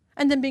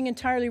 And then being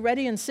entirely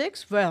ready in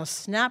 6, well,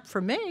 snap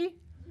for me.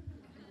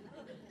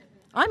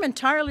 I'm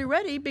entirely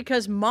ready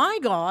because my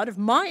God, of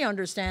my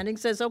understanding,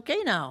 says,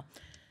 okay now,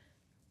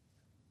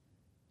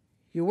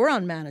 you were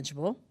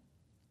unmanageable.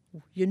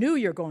 You knew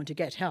you're going to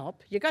get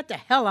help. You got the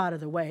hell out of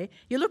the way.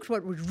 You looked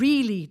what was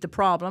really the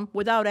problem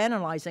without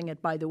analyzing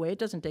it, by the way. It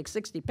doesn't take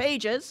 60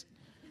 pages.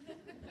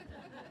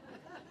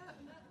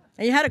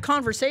 And you had a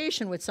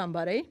conversation with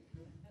somebody.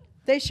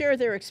 They share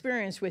their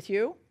experience with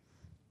you.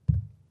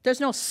 There's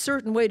no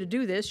certain way to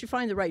do this. You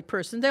find the right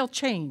person. They'll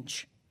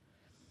change.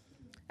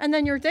 And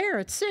then you're there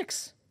at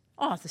 6.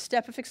 Oh, the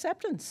step of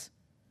acceptance.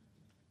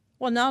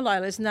 Well, now,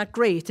 Lila, isn't that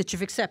great that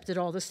you've accepted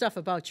all the stuff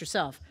about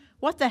yourself?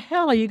 What the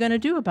hell are you going to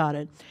do about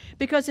it?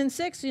 Because in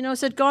 6, you know, it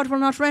said, God will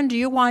not render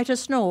you white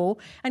as snow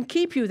and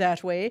keep you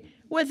that way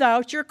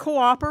without your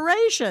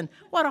cooperation.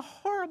 What a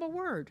horrible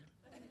word.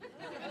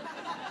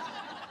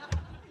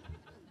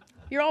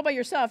 You're all by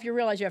yourself. You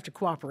realize you have to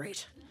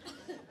cooperate.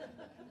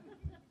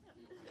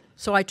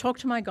 So I talk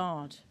to my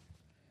God.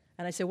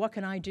 And I say, what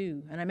can I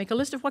do? And I make a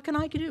list of what can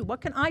I do? What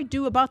can I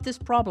do about this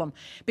problem?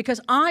 Because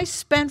I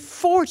spent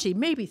 40,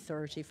 maybe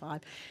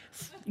 35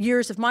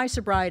 years of my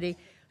sobriety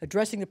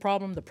addressing the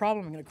problem.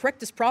 I'm going to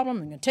correct this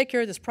problem. I'm going to take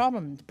care of this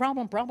problem. The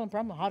problem,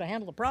 how to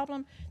handle the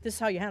problem. This is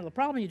how you handle the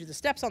problem. You do the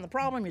steps on the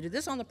problem. You do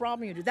this on the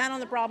problem. You do that on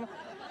the problem.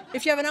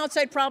 If you have an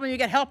outside problem, you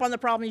get help on the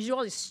problem. You do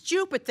all these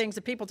stupid things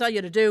that people tell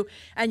you to do,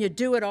 and you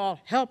do it all.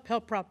 Help,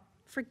 problem.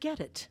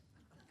 Forget it.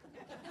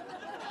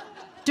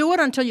 Do it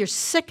until you're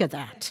sick of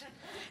that.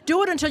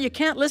 Do it until you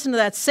can't listen to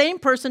that same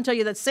person tell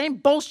you that same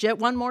bullshit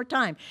one more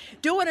time.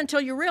 Do it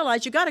until you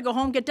realize you got to go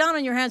home, get down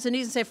on your hands and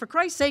knees and say, for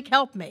Christ's sake,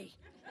 help me.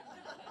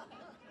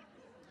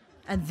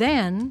 And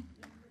then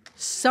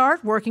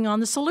start working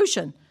on the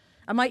solution.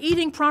 Am I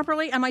eating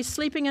properly? Am I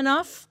sleeping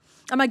enough?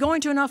 Am I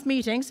going to enough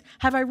meetings?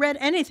 Have I read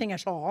anything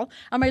at all?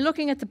 Am I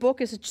looking at the book?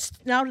 Is it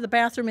just out of the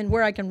bathroom and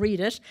where I can read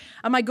it?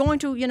 Am I going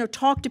to,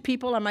 talk to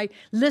people? Am I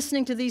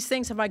listening to these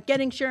things? Am I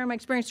sharing my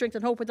experience, strength,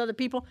 and hope with other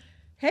people?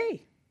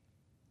 Hey,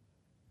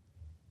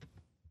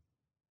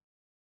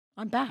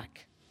 I'm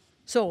back.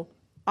 So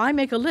I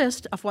make a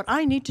list of what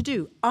I need to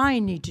do.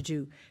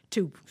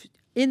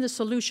 In the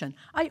solution.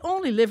 I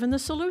only live in the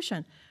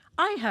solution.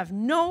 I have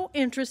no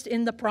interest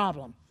in the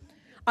problem.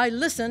 I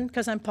listen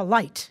because I'm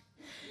polite,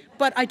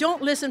 but I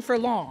don't listen for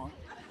long.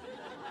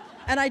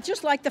 And I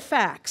just like the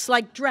facts,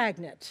 like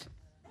Dragnet.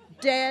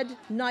 Dead,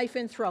 knife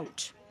in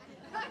throat.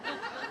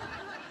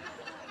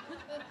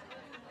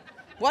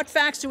 What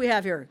facts do we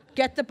have here?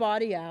 Get the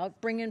body out,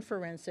 bring in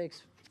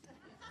forensics.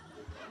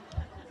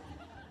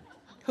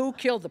 Who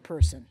killed the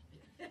person?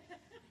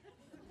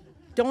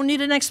 Don't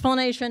need an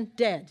explanation,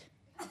 dead.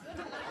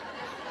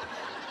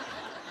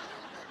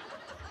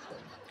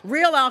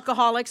 Real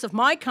alcoholics of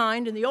my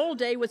kind in the old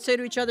day would say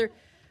to each other,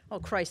 oh,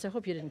 Christ, I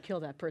hope you didn't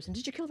kill that person.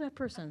 Did you kill that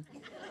person?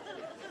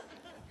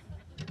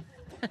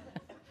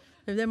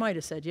 They might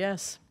have said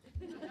yes.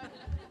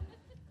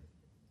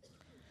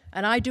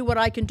 And I do what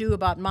I can do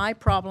about my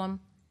problem,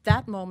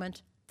 that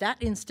moment, that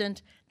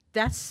instant,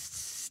 that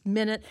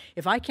minute.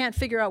 If I can't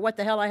figure out what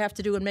the hell I have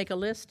to do and make a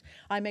list,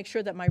 I make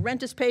sure that my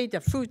rent is paid,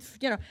 the food,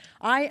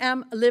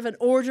 I live an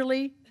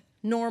orderly,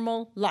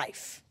 normal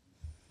life.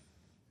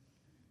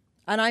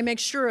 And I make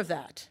sure of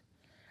that.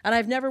 And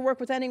I've never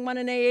worked with anyone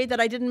in AA that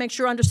I didn't make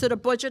sure understood a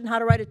budget and how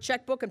to write a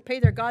checkbook and pay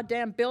their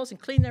goddamn bills and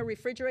clean their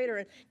refrigerator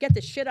and get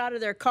the shit out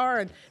of their car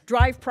and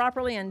drive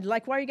properly and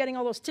why are you getting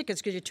all those tickets?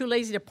 Because you're too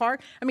lazy to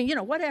park? I mean,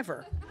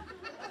 whatever.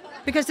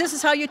 Because this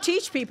is how you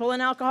teach people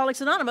in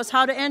Alcoholics Anonymous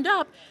how to end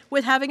up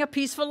with having a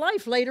peaceful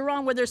life later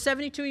on when they're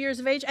 72 years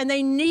of age and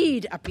they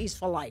need a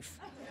peaceful life.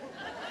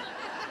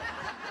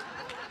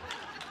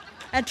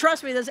 And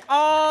trust me, there's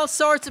all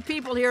sorts of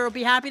people here who will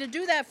be happy to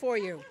do that for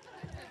you.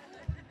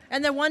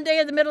 And then one day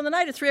in the middle of the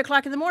night at 3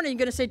 o'clock in the morning, you're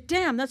going to say,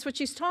 damn, that's what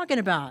she's talking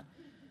about.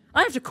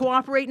 I have to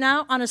cooperate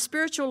now on a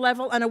spiritual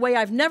level in a way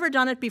I've never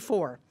done it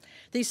before.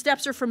 These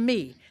steps are for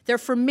me. They're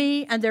for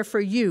me and they're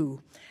for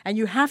you. And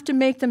you have to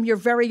make them your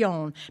very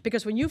own.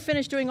 Because when you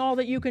finish doing all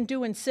that you can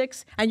do in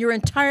 6 and you're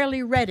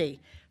entirely ready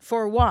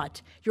for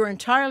what? You're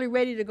entirely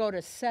ready to go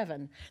to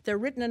 7. They're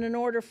written in an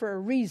order for a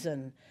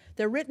reason.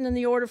 They're written in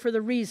the order for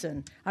the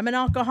reason. I'm an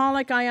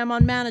alcoholic. I am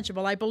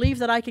unmanageable. I believe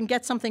that I can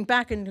get something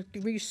back and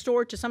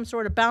restore to some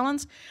sort of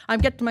balance. I'm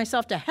getting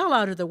myself the hell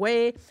out of the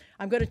way.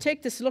 I'm going to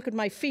take this look at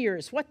my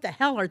fears. What the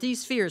hell are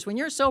these fears? When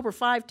you're sober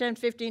 5, 10,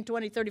 15,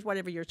 20, 30,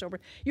 whatever you're sober,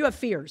 you have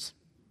fears.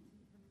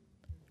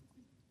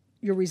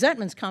 Your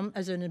resentments come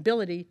as an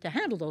ability to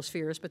handle those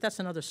fears, but that's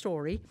another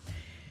story.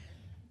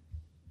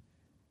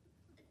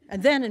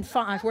 And then in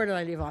 5, where did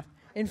I leave off?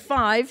 In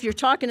 5, you're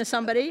talking to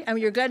somebody and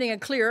you're getting it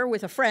clear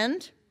with a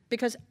friend.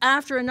 Because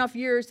after enough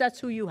years, that's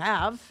who you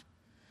have.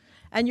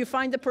 And you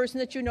find the person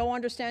that you know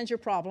understands your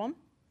problem.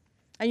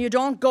 And you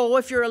don't go,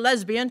 if you're a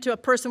lesbian, to a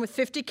person with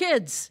 50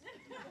 kids.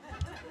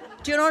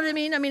 Do you know what I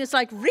mean? I mean, it's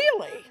like,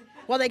 really?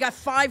 Well, they got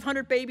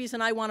 500 babies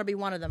and I want to be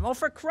one of them. Oh,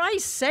 for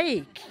Christ's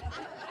sake.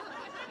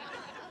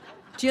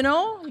 Do you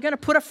know? You're going to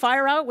put a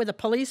fire out with a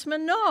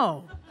policeman?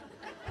 No.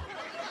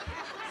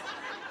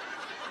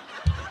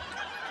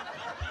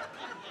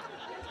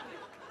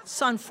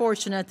 It's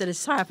unfortunate that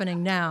it's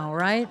happening now,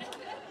 right?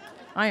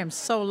 I am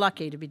so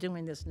lucky to be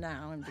doing this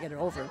now and to get it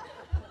over.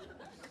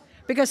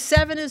 Because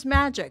 7 is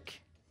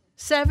magic.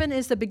 7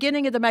 is the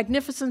beginning of the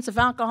magnificence of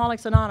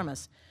Alcoholics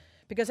Anonymous.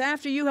 Because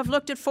after you have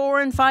looked at 4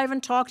 and 5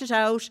 and talked it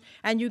out,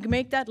 and you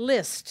make that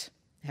list,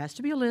 it has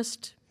to be a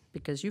list,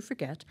 because you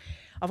forget,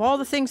 of all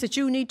the things that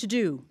you need to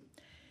do,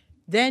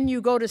 then you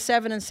go to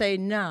 7 and say,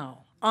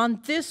 now,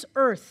 on this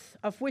earth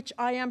of which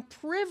I am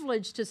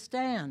privileged to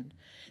stand,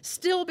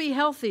 still be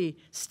healthy,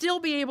 still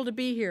be able to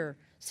be here,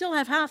 still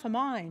have half a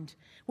mind,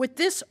 with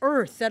this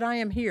earth that I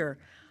am here,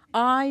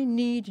 I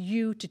need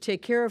you to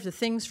take care of the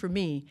things for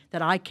me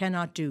that I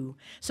cannot do.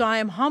 So I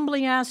am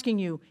humbly asking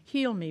you,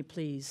 heal me,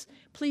 please.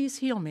 Please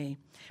heal me.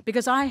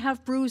 Because I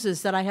have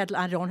bruises that I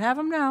don't have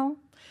them now,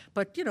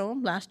 but,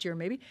 last year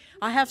maybe.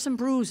 I have some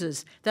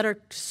bruises that are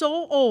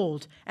so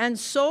old and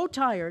so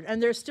tired,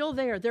 and they're still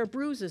there. They're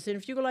bruises, and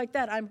if you go like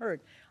that, I'm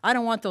hurt. I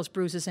don't want those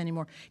bruises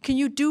anymore. Can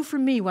you do for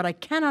me what I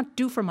cannot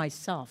do for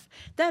myself?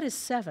 That is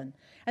 7.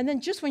 And then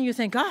just when you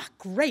think,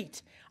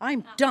 great,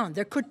 I'm done.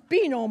 There could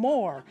be no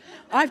more.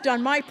 I've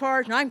done my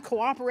part, and I'm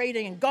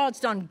cooperating, and God's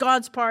done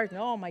God's part. And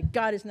oh, my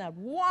God, isn't that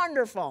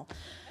wonderful?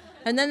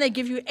 And then they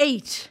give you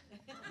 8.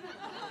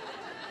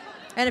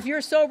 And if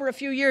you're sober a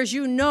few years,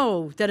 you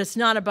know that it's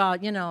not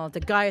about,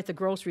 the guy at the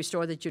grocery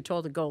store that you're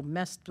told to go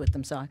mess with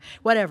themselves,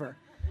 whatever,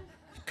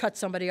 cut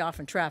somebody off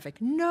in traffic.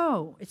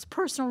 No, it's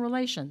personal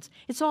relations.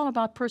 It's all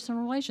about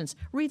personal relations.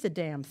 Read the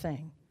damn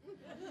thing.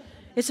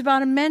 It's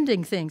about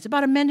amending things,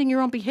 about amending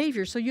your own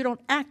behavior so you don't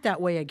act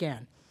that way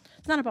again.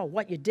 It's not about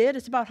what you did.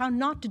 It's about how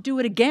not to do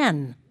it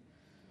again.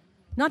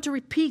 Not to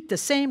repeat the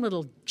same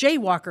little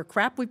jaywalker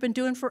crap we've been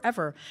doing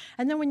forever.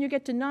 And then when you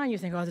get to 9, you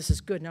think, oh, this is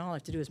good. Now all I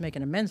have to do is make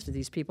an amends to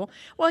these people.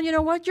 Well, you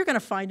know what? You're going to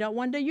find out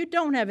one day you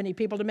don't have any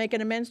people to make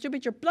an amends to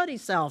but your bloody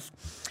self.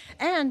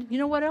 And you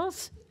know what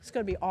else? It's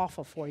going to be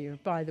awful for you,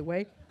 by the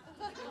way.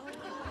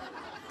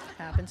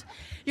 Happens.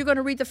 You're going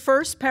to read the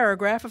first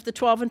paragraph of the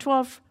 12 and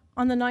 12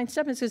 on the 9th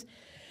step. It says,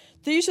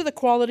 these are the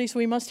qualities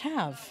we must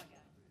have.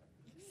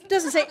 It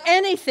doesn't say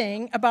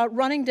anything about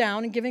running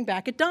down and giving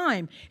back a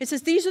dime. It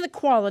says these are the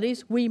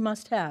qualities we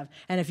must have.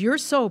 And if you're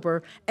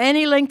sober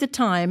any length of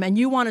time and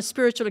you want a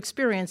spiritual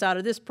experience out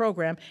of this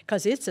program,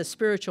 because it's a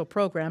spiritual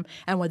program,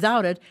 and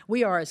without it,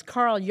 we are, as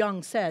Carl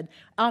Jung said,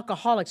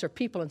 alcoholics are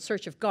people in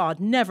search of God.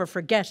 Never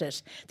forget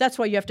it. That's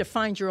why you have to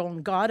find your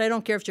own God. I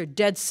don't care if it's your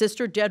dead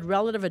sister, dead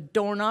relative, a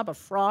doorknob, a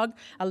frog,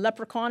 a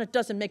leprechaun. It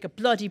doesn't make a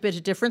bloody bit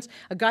of difference.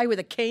 A guy with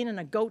a cane and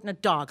a goat and a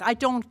dog. I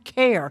don't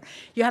care.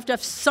 You have to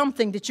have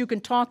something that you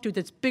can talk talk to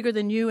that's bigger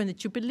than you and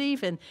that you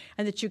believe in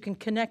and that you can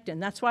connect in.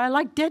 That's why I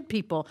like dead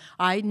people.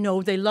 I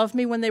know they love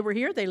me when they were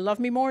here. They love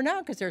me more now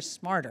because they're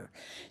smarter.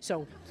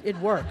 So it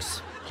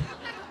works.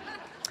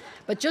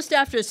 But just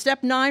after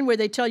step 9, where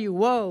they tell you,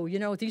 whoa, you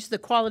know, these are the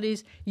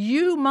qualities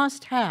you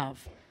must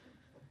have.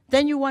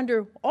 Then you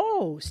wonder,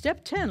 oh,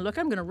 step 10, look,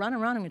 I'm going to run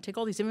around. I'm going to take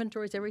all these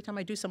inventories every time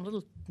I do some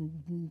little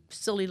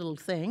silly little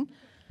thing.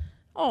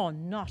 Oh,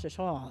 not at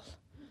all.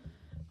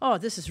 Oh,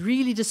 this is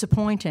really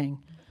disappointing.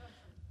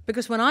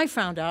 Because when I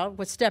found out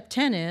what step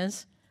 10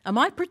 is, am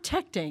I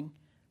protecting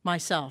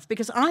myself?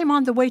 Because I'm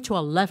on the way to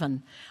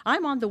 11.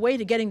 I'm on the way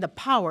to getting the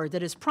power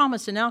that is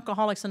promised in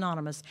Alcoholics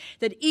Anonymous,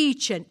 that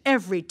each and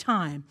every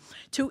time,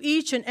 to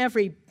each and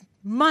every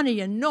money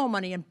and no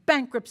money and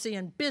bankruptcy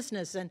and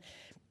business and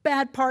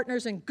bad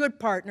partners and good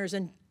partners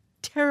and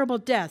terrible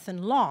death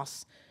and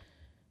loss,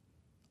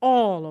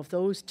 all of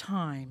those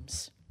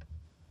times,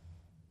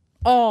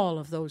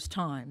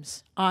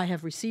 I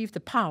have received the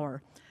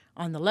power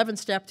on the 11th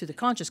step through the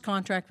conscious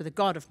contract with the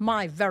God of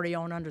my very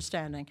own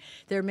understanding.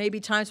 There may be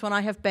times when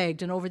I have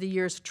begged, and over the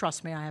years,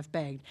 trust me, I have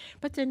begged.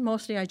 But then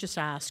mostly I just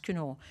ask, you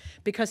know,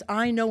 because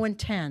I know in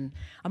 10,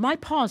 am I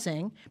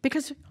pausing?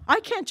 Because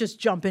I can't just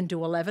jump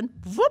into 11,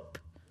 whoop.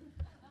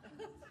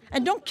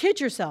 And don't kid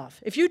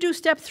yourself. If you do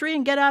step 3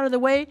 and get out of the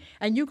way,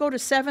 and you go to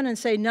 7 and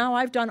say, now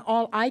I've done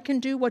all I can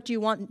do, what do you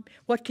want?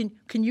 What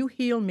can you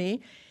heal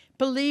me?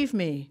 Believe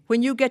me,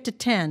 when you get to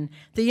 10,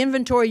 the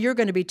inventory you're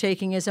going to be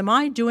taking is, am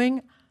I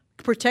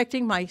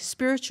protecting my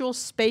spiritual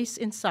space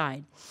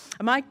inside?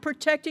 Am I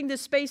protecting the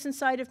space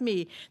inside of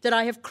me that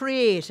I have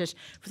created,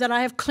 that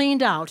I have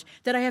cleaned out,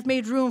 that I have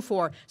made room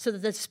for, so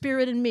that the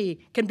spirit in me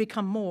can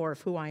become more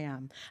of who I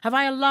am? Have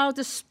I allowed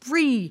to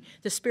free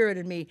the spirit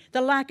in me,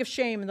 the lack of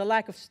shame and the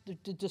lack of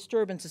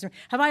disturbances?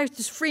 Have I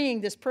just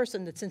freeing this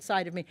person that's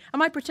inside of me?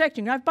 Am I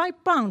protecting? Have I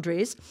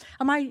boundaries?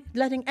 Am I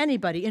letting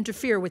anybody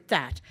interfere with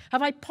that?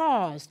 Have I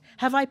paused?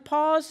 Have I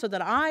paused so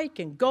that I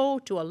can go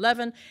to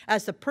 11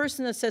 as the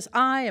person that says,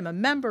 I am a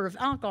member of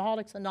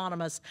Alcoholics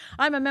Anonymous.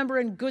 I'm a member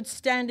in good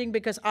standing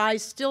because I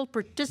still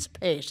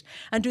participate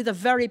and do the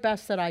very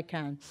best that I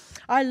can.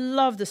 I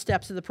love the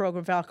steps of the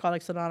program of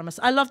Alcoholics Anonymous.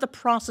 I love the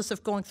process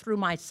of going through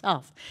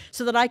myself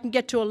so that I can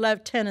get to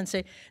 11, 10 and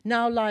say,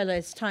 now, Lila,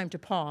 it's time to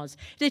pause.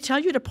 They tell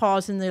you to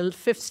pause in the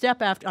 5th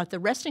step after at the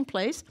resting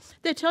place.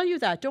 They tell you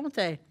that, don't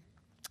they?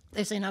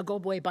 They say, now go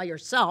away by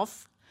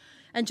yourself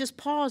and just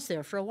pause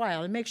there for a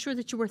while and make sure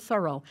that you were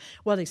thorough.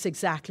 Well, it's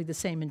exactly the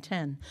same in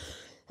 10.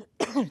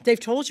 They've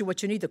told you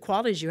what you need, the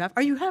qualities you have.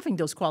 Are you having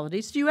those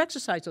qualities? Do you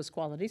exercise those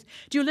qualities?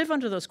 Do you live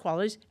under those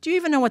qualities? Do you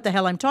even know what the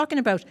hell I'm talking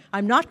about?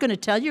 I'm not going to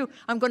tell you.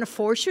 I'm going to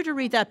force you to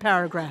read that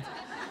paragraph.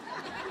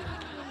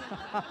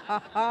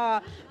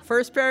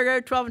 First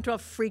paragraph, 12 and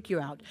 12, freak you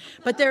out.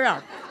 But they're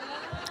out.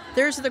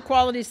 There's the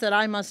qualities that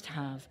I must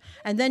have.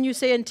 And then you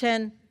say in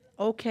 10,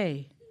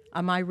 okay,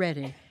 am I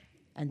ready?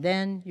 And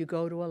then you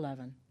go to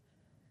 11.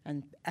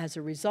 And as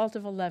a result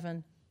of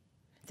 11,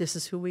 this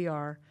is who we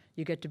are.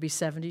 You get to be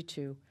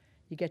 72.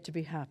 You get to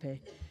be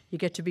happy. You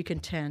get to be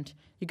content.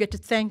 You get to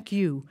thank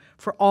you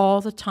for all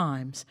the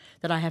times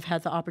that I have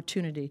had the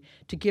opportunity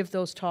to give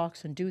those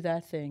talks and do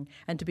that thing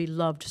and to be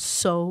loved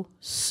so,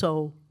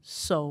 so,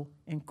 so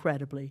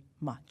incredibly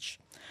much.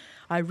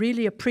 I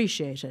really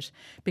appreciate it,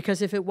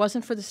 because if it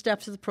wasn't for the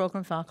steps of the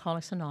program of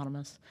Alcoholics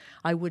Anonymous,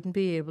 I wouldn't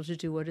be able to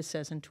do what it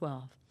says in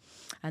 12.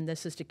 And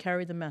this is to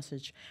carry the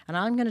message. And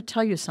I'm going to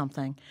tell you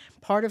something.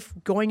 Part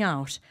of going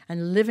out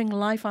and living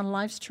life on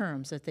life's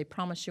terms that they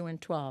promise you in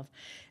 12.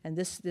 And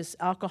this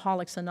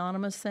Alcoholics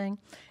Anonymous thing,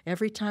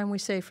 every time we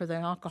say for the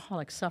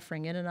alcoholics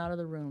suffering in and out of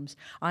the rooms,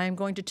 I am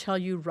going to tell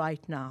you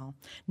right now,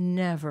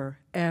 never,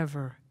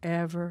 ever,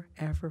 ever,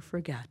 ever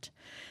forget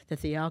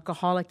that the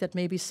alcoholic that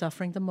may be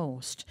suffering the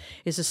most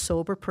is a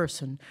sober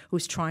person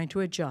who's trying to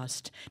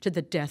adjust to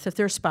the death of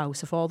their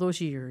spouse of all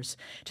those years,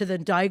 to the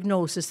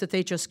diagnosis that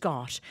they just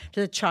got, to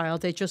the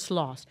child they just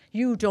lost.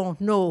 You don't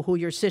know who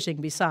you're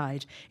sitting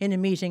beside in a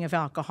meeting of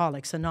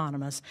Alcoholics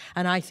Anonymous,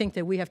 and I think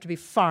that we have to be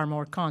far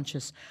more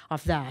conscious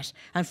of that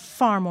and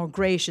far more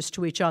gracious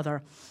to each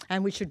other,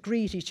 and we should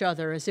greet each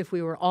other as if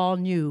we were all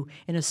new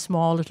in a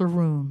small little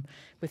room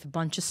with a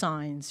bunch of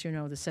signs, you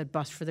know, that said,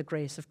 but for the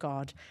grace of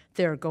God,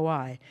 there go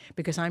I.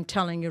 Because I'm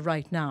telling you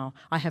right now,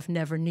 I have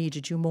never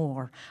needed you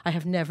more. I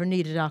have never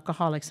needed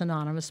Alcoholics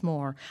Anonymous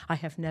more. I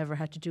have never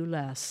had to do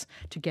less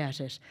to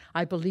get it.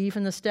 I believe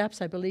in the steps.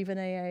 I believe in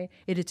AA.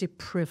 It is a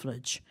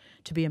privilege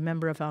to be a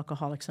member of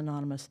Alcoholics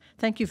Anonymous.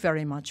 Thank you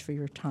very much for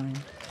your time.